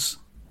Elms.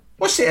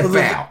 What's it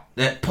about?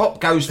 That Pop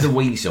Goes the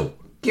Weasel.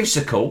 Give us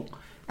a call.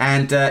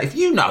 And if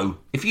you know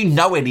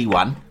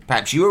anyone,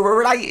 perhaps you were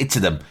related to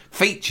them,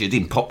 featured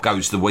in Pop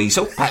Goes the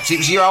Weasel, perhaps it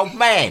was your old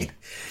man.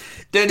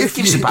 Then If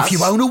give us a buzz.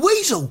 you own a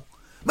weasel,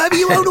 maybe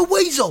you own a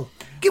weasel.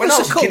 Give When I us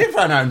was a a call. kid,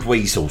 everyone owned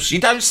weasels. You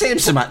don't see them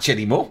so much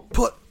anymore.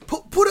 Put it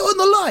on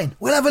the line.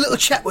 We'll have a little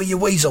chat with your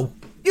weasel.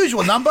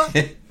 Usual number.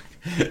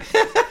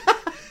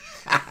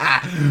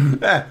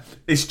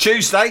 It's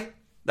Tuesday.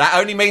 That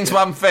only means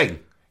one thing.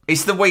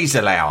 It's the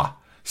Weasel Hour.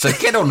 So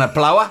get on the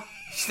blower,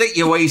 stick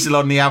your weasel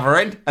on the other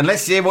end, and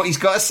let's hear what he's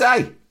got to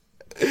say.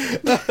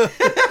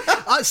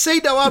 I see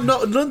now I'm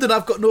not in London.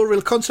 I've got no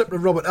real concept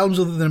of Robert Elms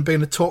other than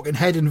being a talking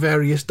head in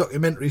various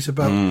documentaries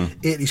about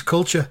 80s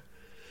culture.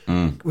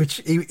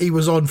 Which he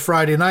was on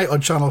Friday night on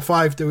Channel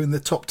 5 doing the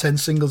top 10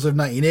 singles of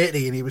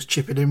 1980, and he was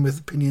chipping in with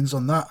opinions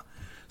on that.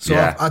 So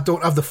Yeah. I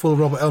don't have the full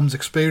Robert Elms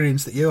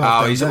experience that you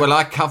have. Oh, down there.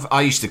 well,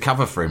 I used to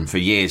cover for him for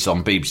years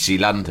on BBC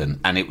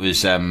London, and it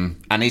was and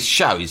his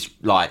show is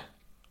like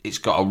it's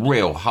got a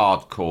real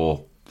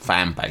hardcore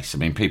fan base. I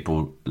mean,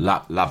 people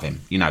love him.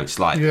 You know, it's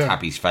like Yeah.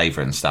 Tabby's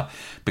favourite and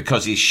stuff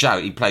because his show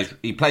he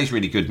plays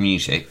really good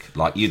music.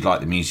 Like you'd like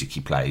the music he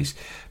plays,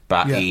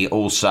 but Yeah. he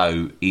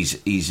also he's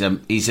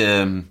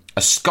a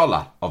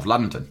scholar of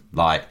London.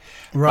 Like,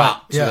 Right,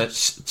 but yeah.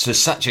 to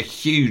such a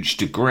huge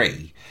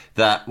degree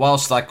that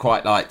whilst I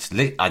quite liked,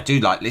 I do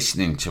like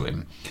listening to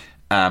him.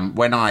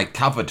 When I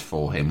covered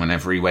for him,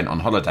 whenever he went on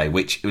holiday,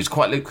 which it was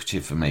quite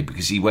lucrative for me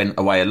because he went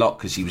away a lot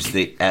because he was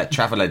the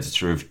travel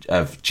editor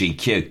of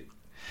GQ.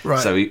 Right.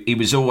 So he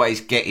was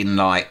always getting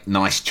like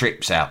nice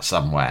trips out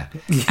somewhere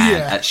and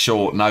at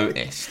short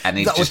notice, and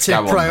he'd that would just go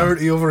take on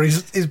priority over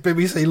his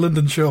BBC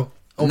London show.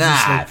 Obviously.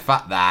 Nah,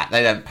 fuck that.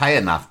 They don't pay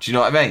enough. Do you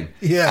know what I mean?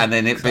 Yeah, And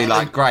then it'd be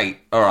like, great,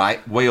 all right,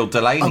 wheel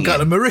Delaney. I've got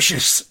in. a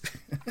Mauritius.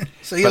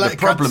 So you But like the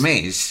problem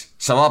cats? is,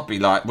 so I'd be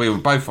like, we were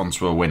both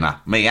onto a winner,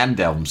 me and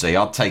Elmsy.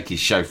 I'd take his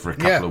show for a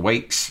couple Yeah. of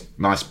weeks,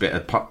 nice bit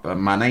of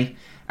money,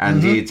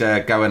 and he'd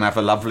go and have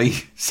a lovely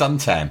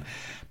suntan.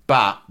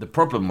 But the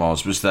problem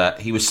was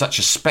that he was such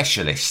a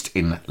specialist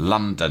in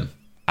London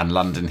and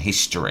London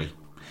history.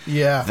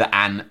 Yeah. That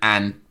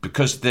and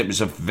because there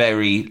was a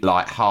very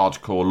like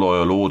hardcore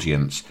loyal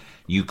audience,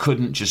 you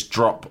couldn't just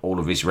drop all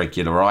of his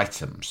regular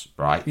items,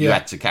 right? You Yeah.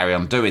 had to carry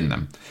on doing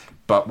them.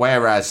 But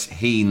whereas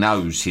he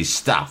knows his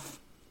stuff,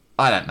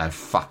 I don't know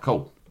fuck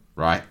all,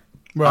 right?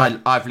 Right.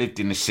 I've lived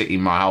in the city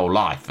my whole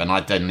life, and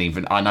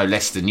I know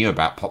less than you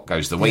about Pop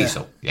Goes the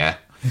Weasel. Yeah.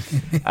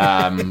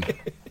 I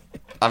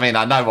mean,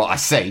 I know what I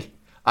see.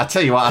 I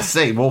tell you what I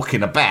see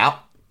walking about,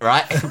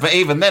 right? But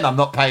even then, I'm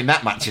not paying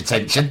that much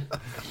attention.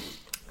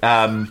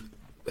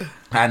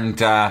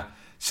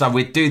 So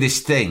we'd do this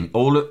thing.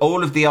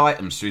 All of the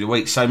items through the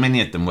week, so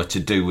many of them were to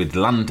do with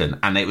London,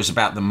 and it was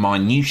about the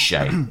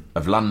minutiae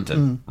of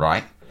London,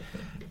 right?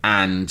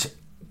 And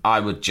I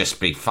would just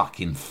be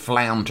fucking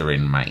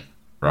floundering, mate,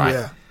 right?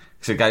 Yeah.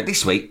 So go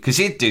this week, because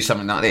he'd do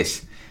something like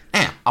this.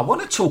 Now, I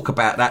want to talk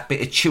about that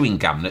bit of chewing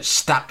gum that's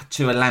stuck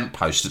to a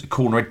lamppost at the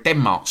corner of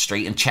Denmark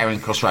Street and Charing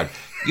Cross Road.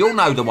 You'll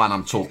know the one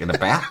I'm talking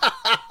about.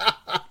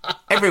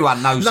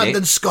 Everyone knows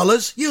London it.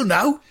 scholars, you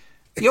know.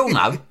 You'll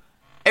know.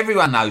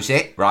 Everyone knows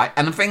it, right?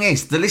 And the thing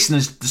is, the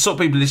listeners, the sort of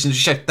people who listen to the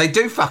show, they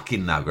do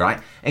fucking know,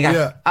 right? And you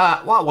go,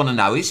 what I want to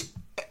know is,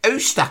 who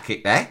stuck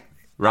it there,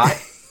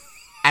 right?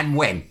 And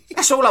when?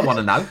 That's all I want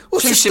to know.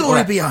 What's the simple.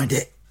 story behind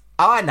it?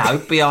 I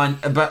know,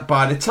 but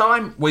by the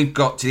time we've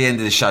got to the end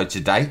of the show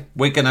today,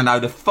 we're going to know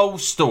the full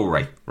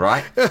story,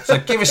 right? So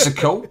give us a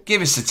call,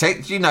 give us a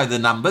text. You know the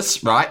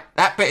numbers, right?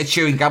 That bit of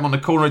chewing gum on the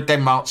corner of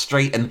Denmark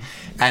Street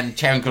and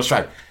Charing Cross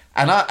Road.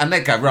 And they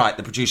go, right,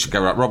 the producer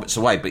go, right, Robert's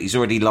away, but he's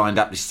already lined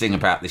up this thing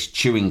about this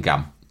chewing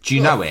gum. Do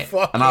you know it?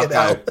 And I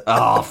go,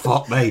 oh,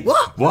 fuck me.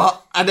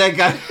 What? And they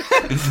go,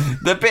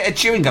 the bit of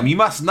chewing gum, you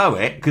must know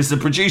it, because the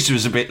producer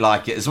was a bit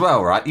like it as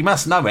well, right? You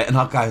must know it. And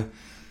I go,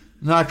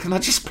 no, can I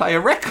just play a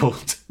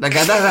record? They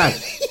go,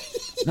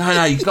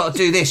 no, you've got to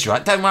do this,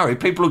 right? Don't worry,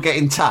 people will get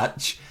in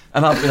touch.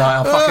 And I'll be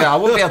like, oh, fuck it, I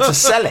wouldn't be able to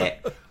sell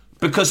it,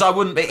 because I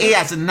wouldn't be, he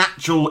has a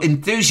natural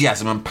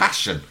enthusiasm and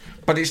passion,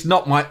 but it's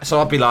not my,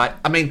 so I'd be like,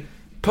 I mean,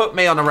 put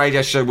me on a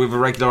radio show with a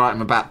regular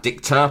item about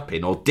Dick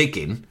Turpin or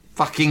digging,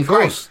 fucking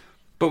great.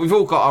 but we've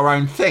all got our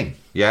own thing,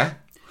 yeah?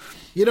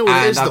 You know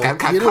what it is, though?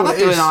 Can I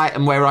do an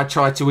item where I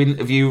try to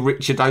interview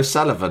Richard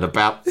O'Sullivan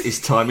about his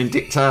time in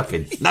Dick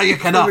Turpin? No, you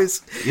cannot.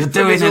 You're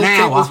doing an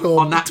hour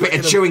on that bit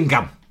of chewing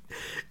gum.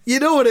 You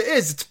know what it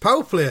is? It's a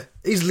power player.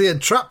 He's laying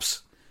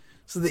traps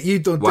so that you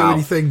don't do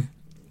anything.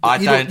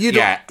 You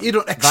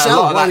don't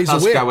excel while he's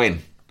away. Go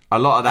in. A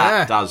lot of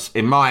that does,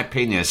 in my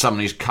opinion, as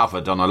someone who's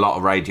covered on a lot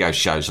of radio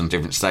shows on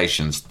different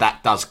stations,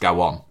 that does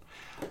go on.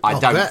 I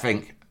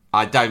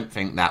don't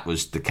think that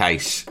was the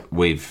case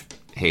with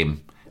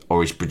him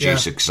or his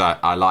producer, because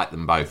I like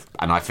them both,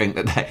 and I think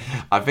that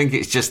I think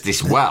it's just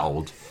this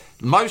world.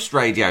 Most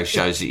radio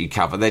shows that you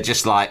cover, they're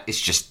just like, it's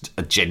just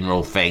a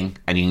general thing,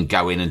 and you can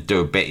go in and do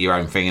a bit of your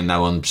own thing, and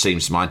no one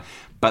seems to mind.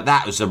 But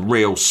that was a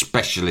real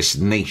specialist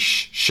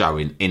niche show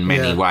in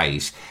many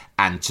ways,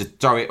 and to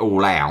throw it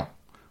all out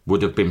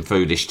would have been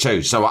foolish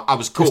too. So I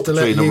was caught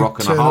between a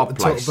rock and a hard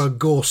place. Talk about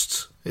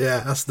ghosts.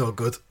 Yeah, that's not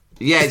good.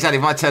 Yeah, exactly.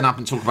 If I turn up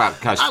and talk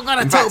about ghosts,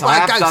 in fact, I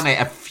have done it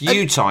a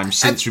few times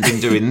since we've been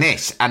doing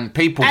this, and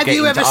people have get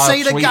you into ever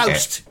seen a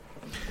ghost?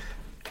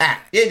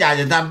 You know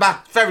the number.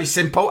 Very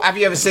simple. Have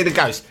you ever seen a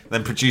ghost?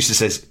 Then producer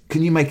says,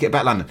 "Can you make it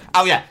about London?"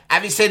 Oh yeah.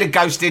 Have you seen a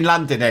ghost in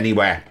London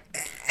anywhere?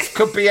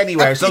 Could be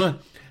anywhere.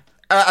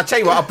 I'll tell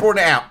you what. I brought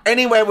it out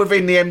anywhere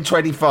within the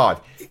M25.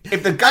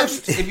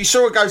 If you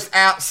saw a ghost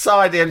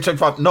outside the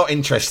M25, not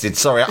interested.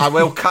 Sorry, I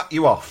will cut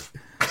you off.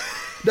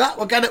 No,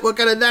 we're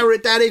gonna narrow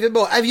it down even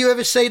more. Have you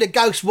ever seen a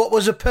ghost? What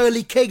was a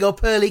pearly king or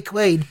pearly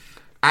queen?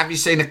 Have you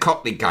seen a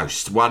Cockney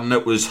ghost? One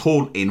that was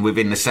haunting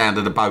within the sound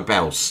of the Bow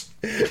Bells.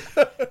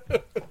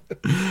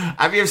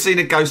 Have you ever seen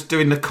a ghost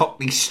doing the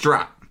Cockney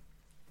strut?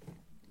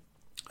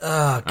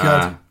 Oh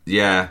God.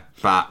 Yeah,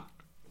 but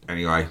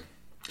anyway.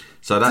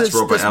 So that's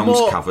Robert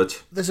Elms covered.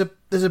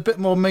 There's a bit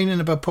more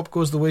meaning about Pop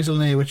Goes the Weasel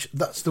in here, which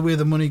that's the way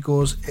the money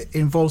goes. It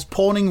involves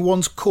pawning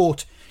one's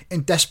coat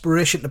in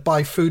desperation to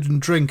buy food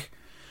and drink,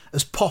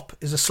 as pop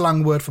is a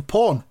slang word for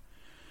pawn.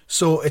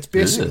 So it's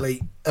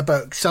basically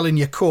about selling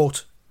your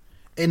coat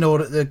in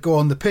order to go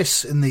on the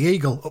piss in the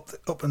Eagle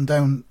up and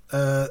down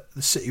the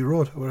City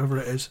Road, or wherever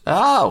it is.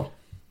 Oh.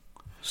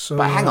 So,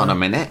 but hang on a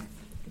minute,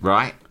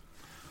 right?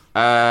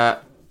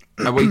 Are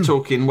we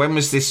talking? When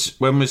was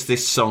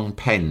this song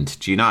penned?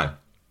 Do you know?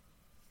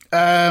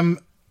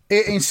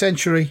 18th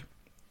century.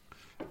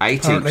 18th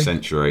apparently.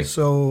 Century.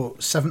 So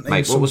 17th.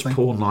 Mate, what was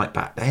porn like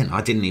back then?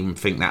 I didn't even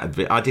think that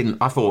had been.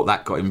 I thought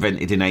that got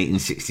invented in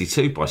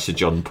 1862 by Sir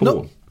John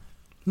Paul.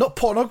 Not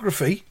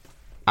pornography.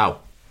 Oh.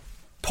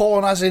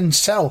 Porn as in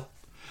sell.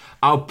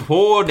 Oh,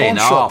 porn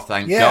shop. Oh,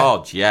 thank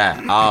God. Yeah.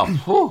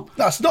 Oh.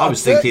 That's not I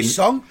was a thinking,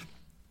 song.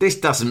 This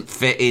doesn't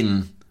fit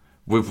in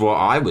with what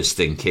I was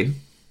thinking.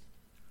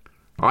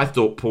 I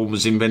thought porn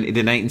was invented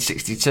in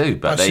 1862,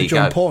 but there you go.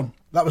 Sir John Porn.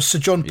 That was Sir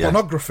John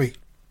Pornography.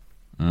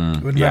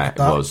 It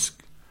was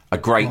a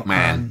great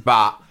man.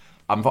 But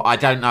I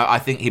don't know. I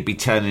think he'd be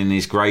turning in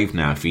his grave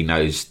now if he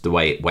knows the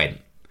way it went.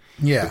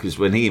 Yeah. Because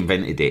when he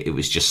invented it, it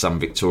was just some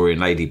Victorian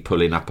lady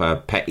pulling up her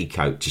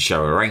petticoat to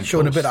show her ankles.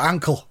 Showing a bit of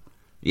ankle.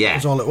 Yeah.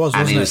 That's all it was,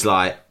 and wasn't he was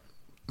like,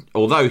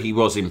 although he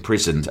was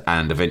imprisoned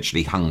and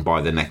eventually hung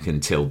by the neck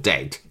until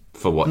dead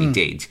for what he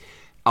did,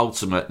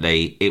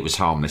 ultimately it was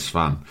harmless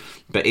fun.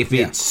 But if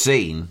he'd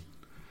seen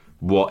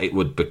what it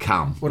would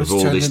become with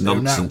all this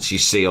nonsense you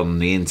see on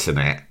the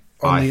internet,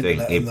 I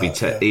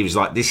think he was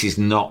like, this is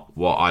not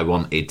what I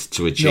wanted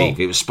to achieve.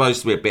 No. It was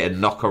supposed to be a bit of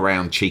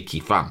knock-around cheeky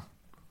fun.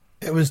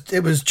 It was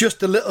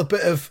just a little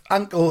bit of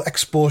ankle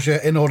exposure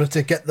in order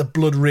to get the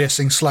blood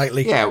racing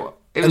slightly. Yeah,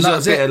 it was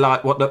a bit of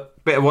like what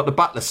the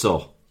butler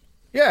saw.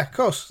 Yeah, of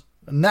course.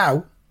 And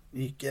now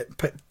you get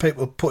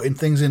people putting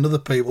things in other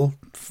people.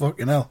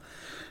 Fucking hell,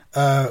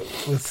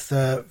 with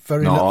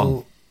very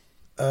little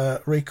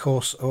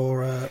recourse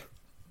or.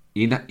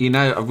 You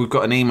know, we've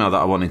got an email that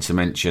I wanted to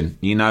mention.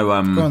 You know, go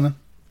on then.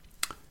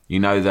 You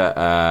know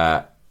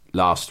that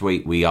last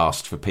week we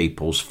asked for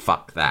people's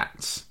fuck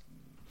that's.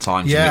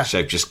 Times in which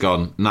they've just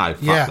gone, no,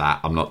 fuck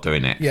that, I'm not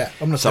doing it. Yeah,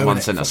 I'm not Someone doing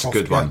it. sent us a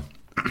good one.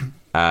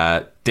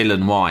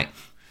 Dylan White.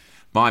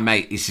 My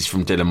mate, this is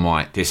from Dylan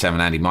White, dear Sam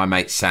and Andy. My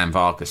mate Sam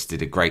Vargas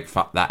did a great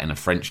fuck that in a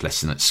French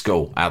lesson at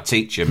school. Our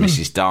teacher,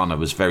 Mrs. Dana,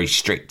 was very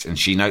strict and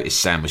she noticed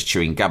Sam was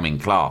chewing gum in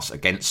class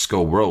against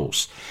school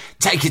rules.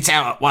 Take it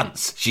out at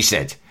once, she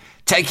said.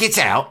 Take it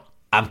out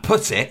and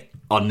put it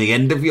on the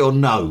end of your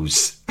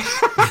nose.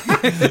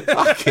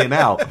 Fucking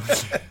hell.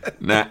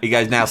 Now, he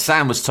goes, now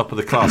Sam was top of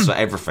the class for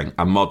everything,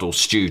 a model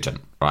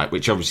student, right,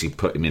 which obviously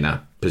put him in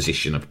a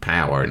position of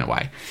power in a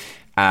way.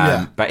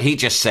 But he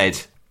just said,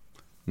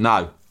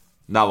 no,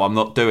 I'm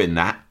not doing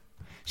that.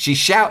 She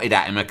shouted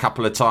at him a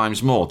couple of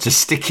times more to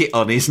stick it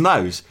on his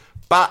nose,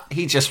 but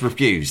he just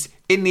refused.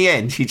 In the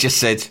end, he just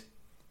said,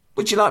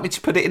 would you like me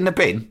to put it in the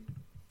bin?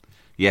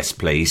 Yes,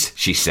 please,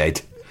 she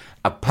said.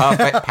 A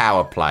perfect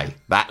power play.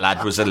 That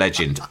lad was a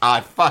legend.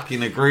 I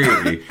fucking agree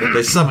with you.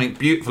 There's something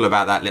beautiful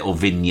about that little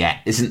vignette,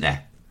 isn't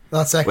there?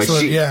 That's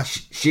excellent,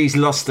 She's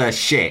lost her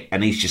shit,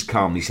 and he's just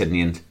calmly said in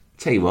the end,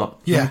 tell you what,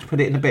 you want to put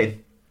it in the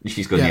bin? And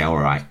she's gone, yeah all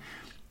right.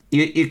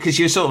 Because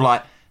you're sort of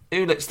like,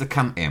 who looks the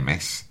cunt here,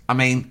 miss? I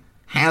mean,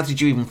 How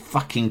did you even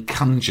fucking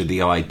conjure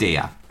the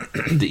idea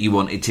that you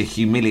wanted to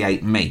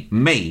humiliate me?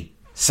 Me,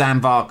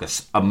 Sam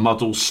Vargas, a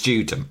model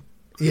student.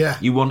 Yeah.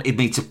 You wanted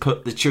me to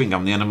put the chewing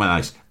gum on the end of my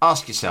nose.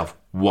 Ask yourself,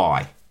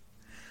 why?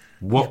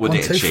 What would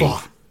it achieve?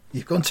 Far.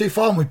 You've gone too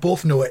far and we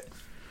both know it.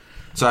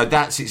 So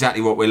that's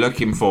exactly what we're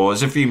looking for.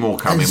 There's a few more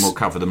coming. We'll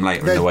cover them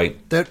later in the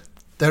week.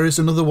 There is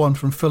another one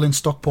from Phil in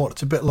Stockport.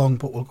 It's a bit long,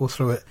 but we'll go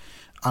through it.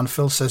 And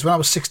Phil says, when I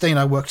was 16,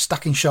 I worked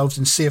stacking shelves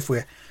in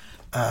Safeway.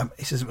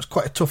 He says it was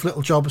quite a tough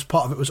little job. As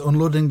part of it was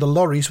unloading the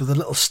lorries with a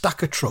little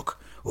stacker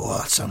truck. Oh,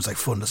 that sounds like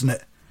fun, doesn't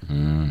it?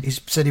 He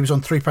said he was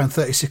on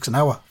 £3.36 an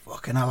hour.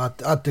 Fucking hell,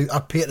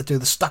 I'd pay to do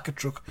the stacker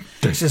truck.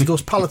 He says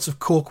those pallets of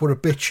Coke were a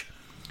bitch.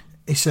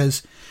 He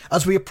says,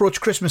 as we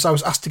approached Christmas, I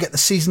was asked to get the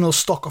seasonal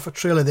stock off a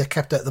trailer they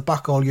kept at the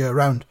back all year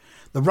round.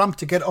 The ramp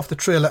to get off the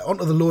trailer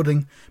onto the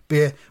loading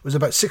bay was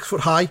about 6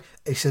 foot high.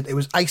 He said it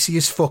was icy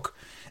as fuck.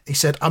 He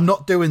said,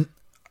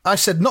 I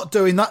said, not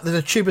doing that. There's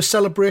a tube of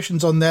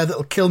celebrations on there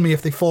that'll kill me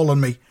if they fall on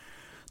me.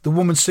 The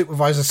woman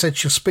supervisor said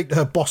she'll speak to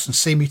her boss and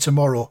see me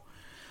tomorrow.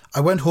 I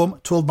went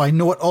home, told my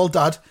know-it-all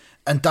dad,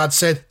 and dad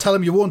said, tell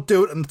him you won't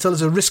do it until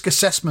there's a risk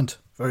assessment.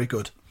 Very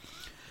good.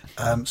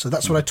 So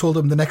that's what I told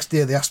them the next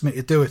day. They asked me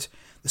to do it.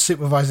 The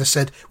supervisor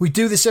said, we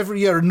do this every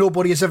year and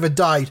nobody has ever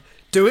died.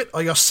 Do it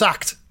or you're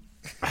sacked.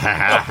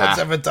 No one's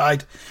ever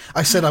died.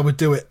 I said I would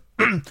do it.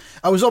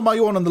 I was on my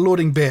own on the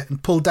loading bay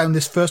and pulled down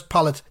this first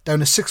pallet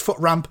down a 6-foot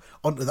ramp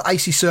onto the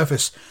icy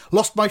surface,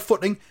 lost my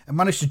footing and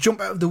managed to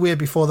jump out of the way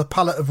before the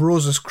pallet of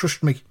roses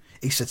crushed me.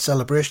 He said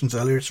celebrations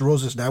earlier, it's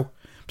roses now.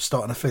 I'm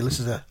starting to feel this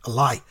is a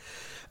lie.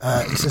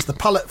 He says the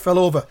pallet fell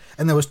over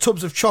and there was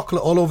tubs of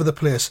chocolate all over the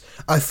place.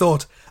 I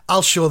thought,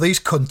 I'll show these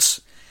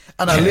cunts.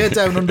 And I lay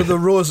down under the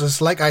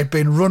roses like I'd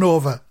been run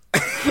over.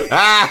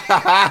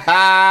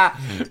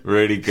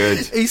 Really good.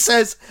 He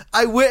says,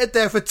 I waited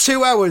there for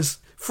 2 hours,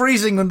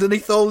 freezing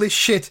underneath all this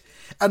shit,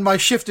 and my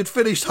shift had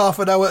finished half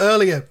an hour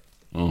earlier.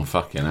 Oh,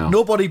 fucking hell.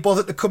 Nobody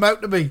bothered to come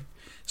out to me.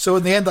 So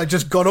in the end, I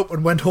just got up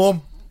and went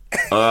home.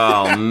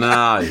 Oh,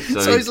 no.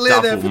 So he's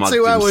lay there for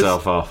 2 hours,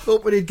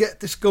 hoping he'd get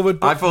discovered.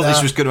 I thought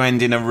this was going to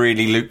end in a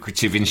really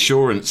lucrative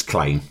insurance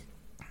claim.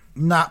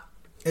 Nah,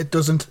 it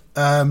doesn't.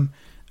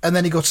 And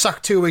then he got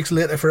sacked 2 weeks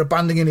later for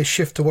abandoning his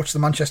shift to watch the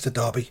Manchester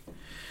derby.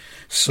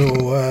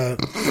 So,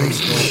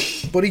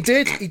 but he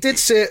did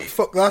say,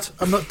 fuck that,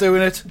 I'm not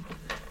doing it.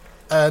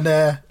 And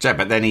yeah,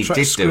 but then he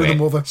did do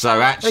it.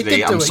 So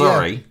actually, I'm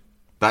sorry,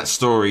 that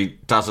story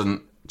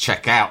doesn't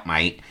check out,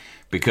 mate,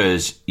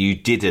 because you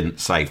didn't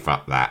say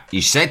fuck that.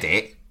 You said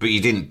it, but you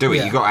didn't do it.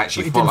 Yeah, you got to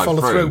actually follow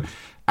through.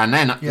 And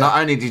then not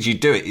only did you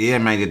do it, you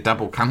then made a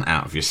double cunt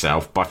out of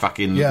yourself by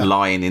fucking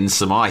lying in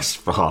some ice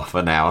for half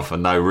an hour for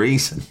no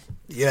reason.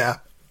 Yeah,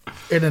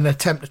 in an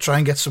attempt to try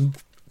and get some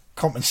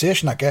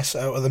compensation, I guess,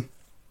 out of them.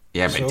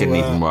 Yeah, but it didn't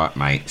even work,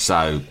 mate.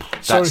 So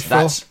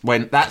that's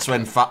when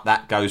fuck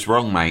that goes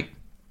wrong, mate.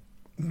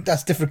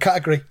 That's a different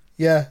category.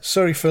 Yeah,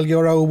 sorry, Phil,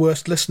 you're our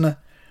worst listener.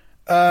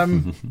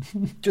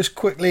 Just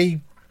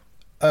quickly,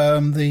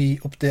 the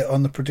update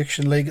on the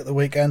Prediction League at the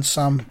weekend.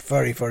 Sam,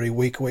 very, very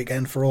weak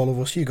weekend for all of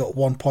us. You got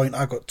 1 point,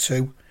 I got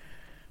 2.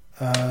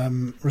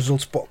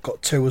 Results Bot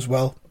got 2 as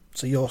well.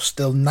 So you're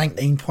still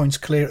 19 points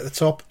clear at the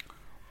top.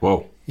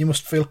 Whoa. You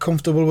must feel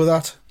comfortable with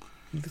that.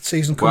 The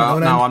season coming to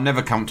an end. No, I'm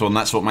never comfortable, and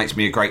that's what makes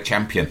me a great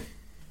champion.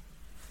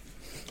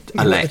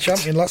 You were the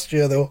champion last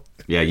year, though.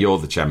 Yeah, you're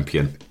the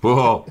champion.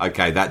 Whoa,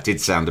 okay, that did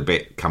sound a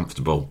bit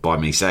comfortable by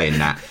me saying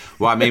that.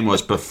 What I mean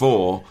was,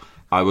 before,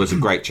 I was a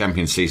great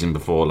champion season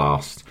before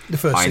last.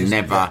 I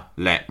never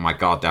let my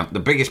guard down. The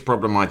biggest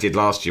problem I did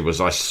last year was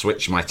I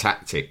switched my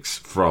tactics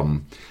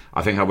from...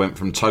 I think I went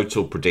from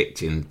total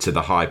predicting to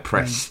the high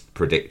press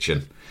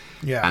prediction.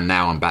 Yeah. And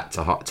now I'm back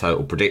to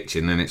total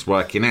predicting, and it's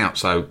working out.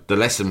 So the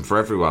lesson for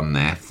everyone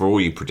there, for all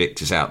you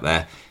predictors out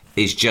there,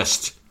 is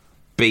just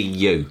be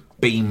you.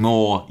 Be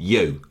more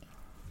you.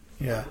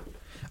 Yeah.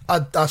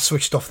 I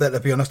switched off there, to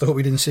be honest. I hope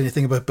we didn't say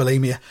anything about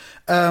bulimia.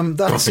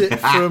 That's it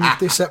from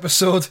this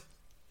episode.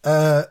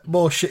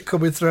 More shit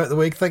coming throughout the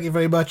week. Thank you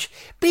very much.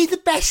 Be the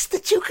best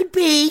that you could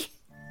be.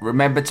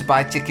 Remember to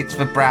buy tickets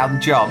for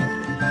Brown John.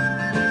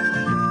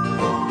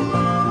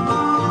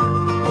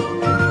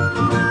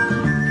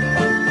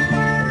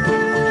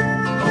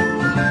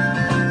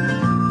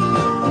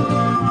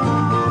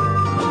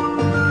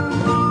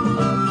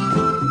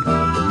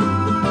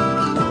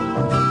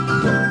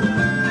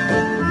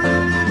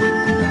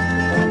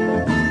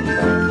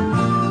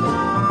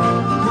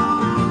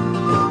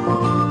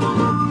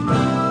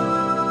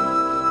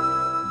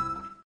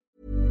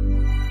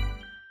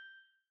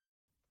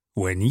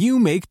 When you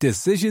make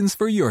decisions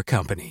for your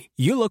company,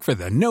 you look for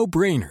the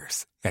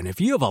no-brainers. And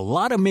if you have a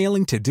lot of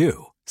mailing to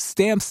do,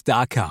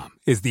 Stamps.com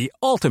is the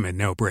ultimate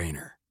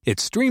no-brainer. It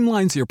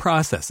streamlines your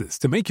processes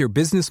to make your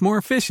business more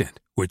efficient,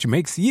 which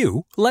makes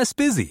you less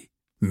busy.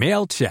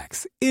 Mail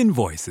checks,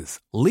 invoices,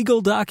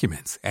 legal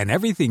documents, and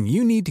everything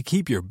you need to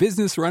keep your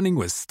business running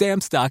with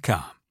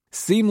Stamps.com.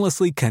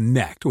 Seamlessly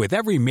connect with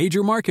every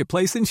major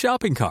marketplace and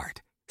shopping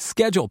cart.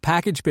 Schedule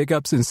package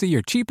pickups and see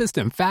your cheapest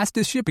and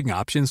fastest shipping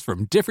options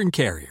from different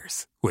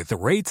carriers, with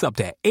rates up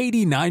to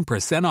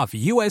 89% off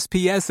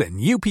USPS and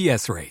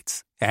UPS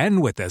rates.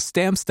 And with the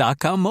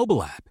Stamps.com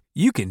mobile app,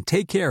 you can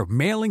take care of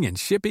mailing and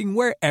shipping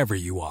wherever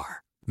you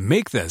are.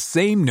 Make the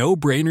same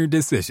no-brainer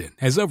decision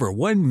as over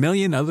 1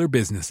 million other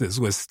businesses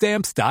with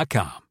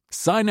Stamps.com.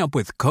 Sign up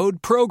with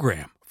code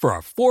PROGRAM for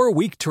a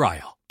 4-week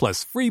trial,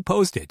 plus free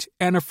postage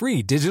and a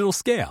free digital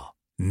scale.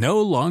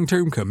 No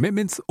long-term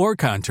commitments or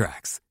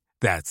contracts.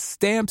 That's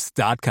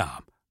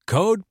Stamps.com.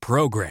 Code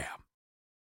PROGRAM.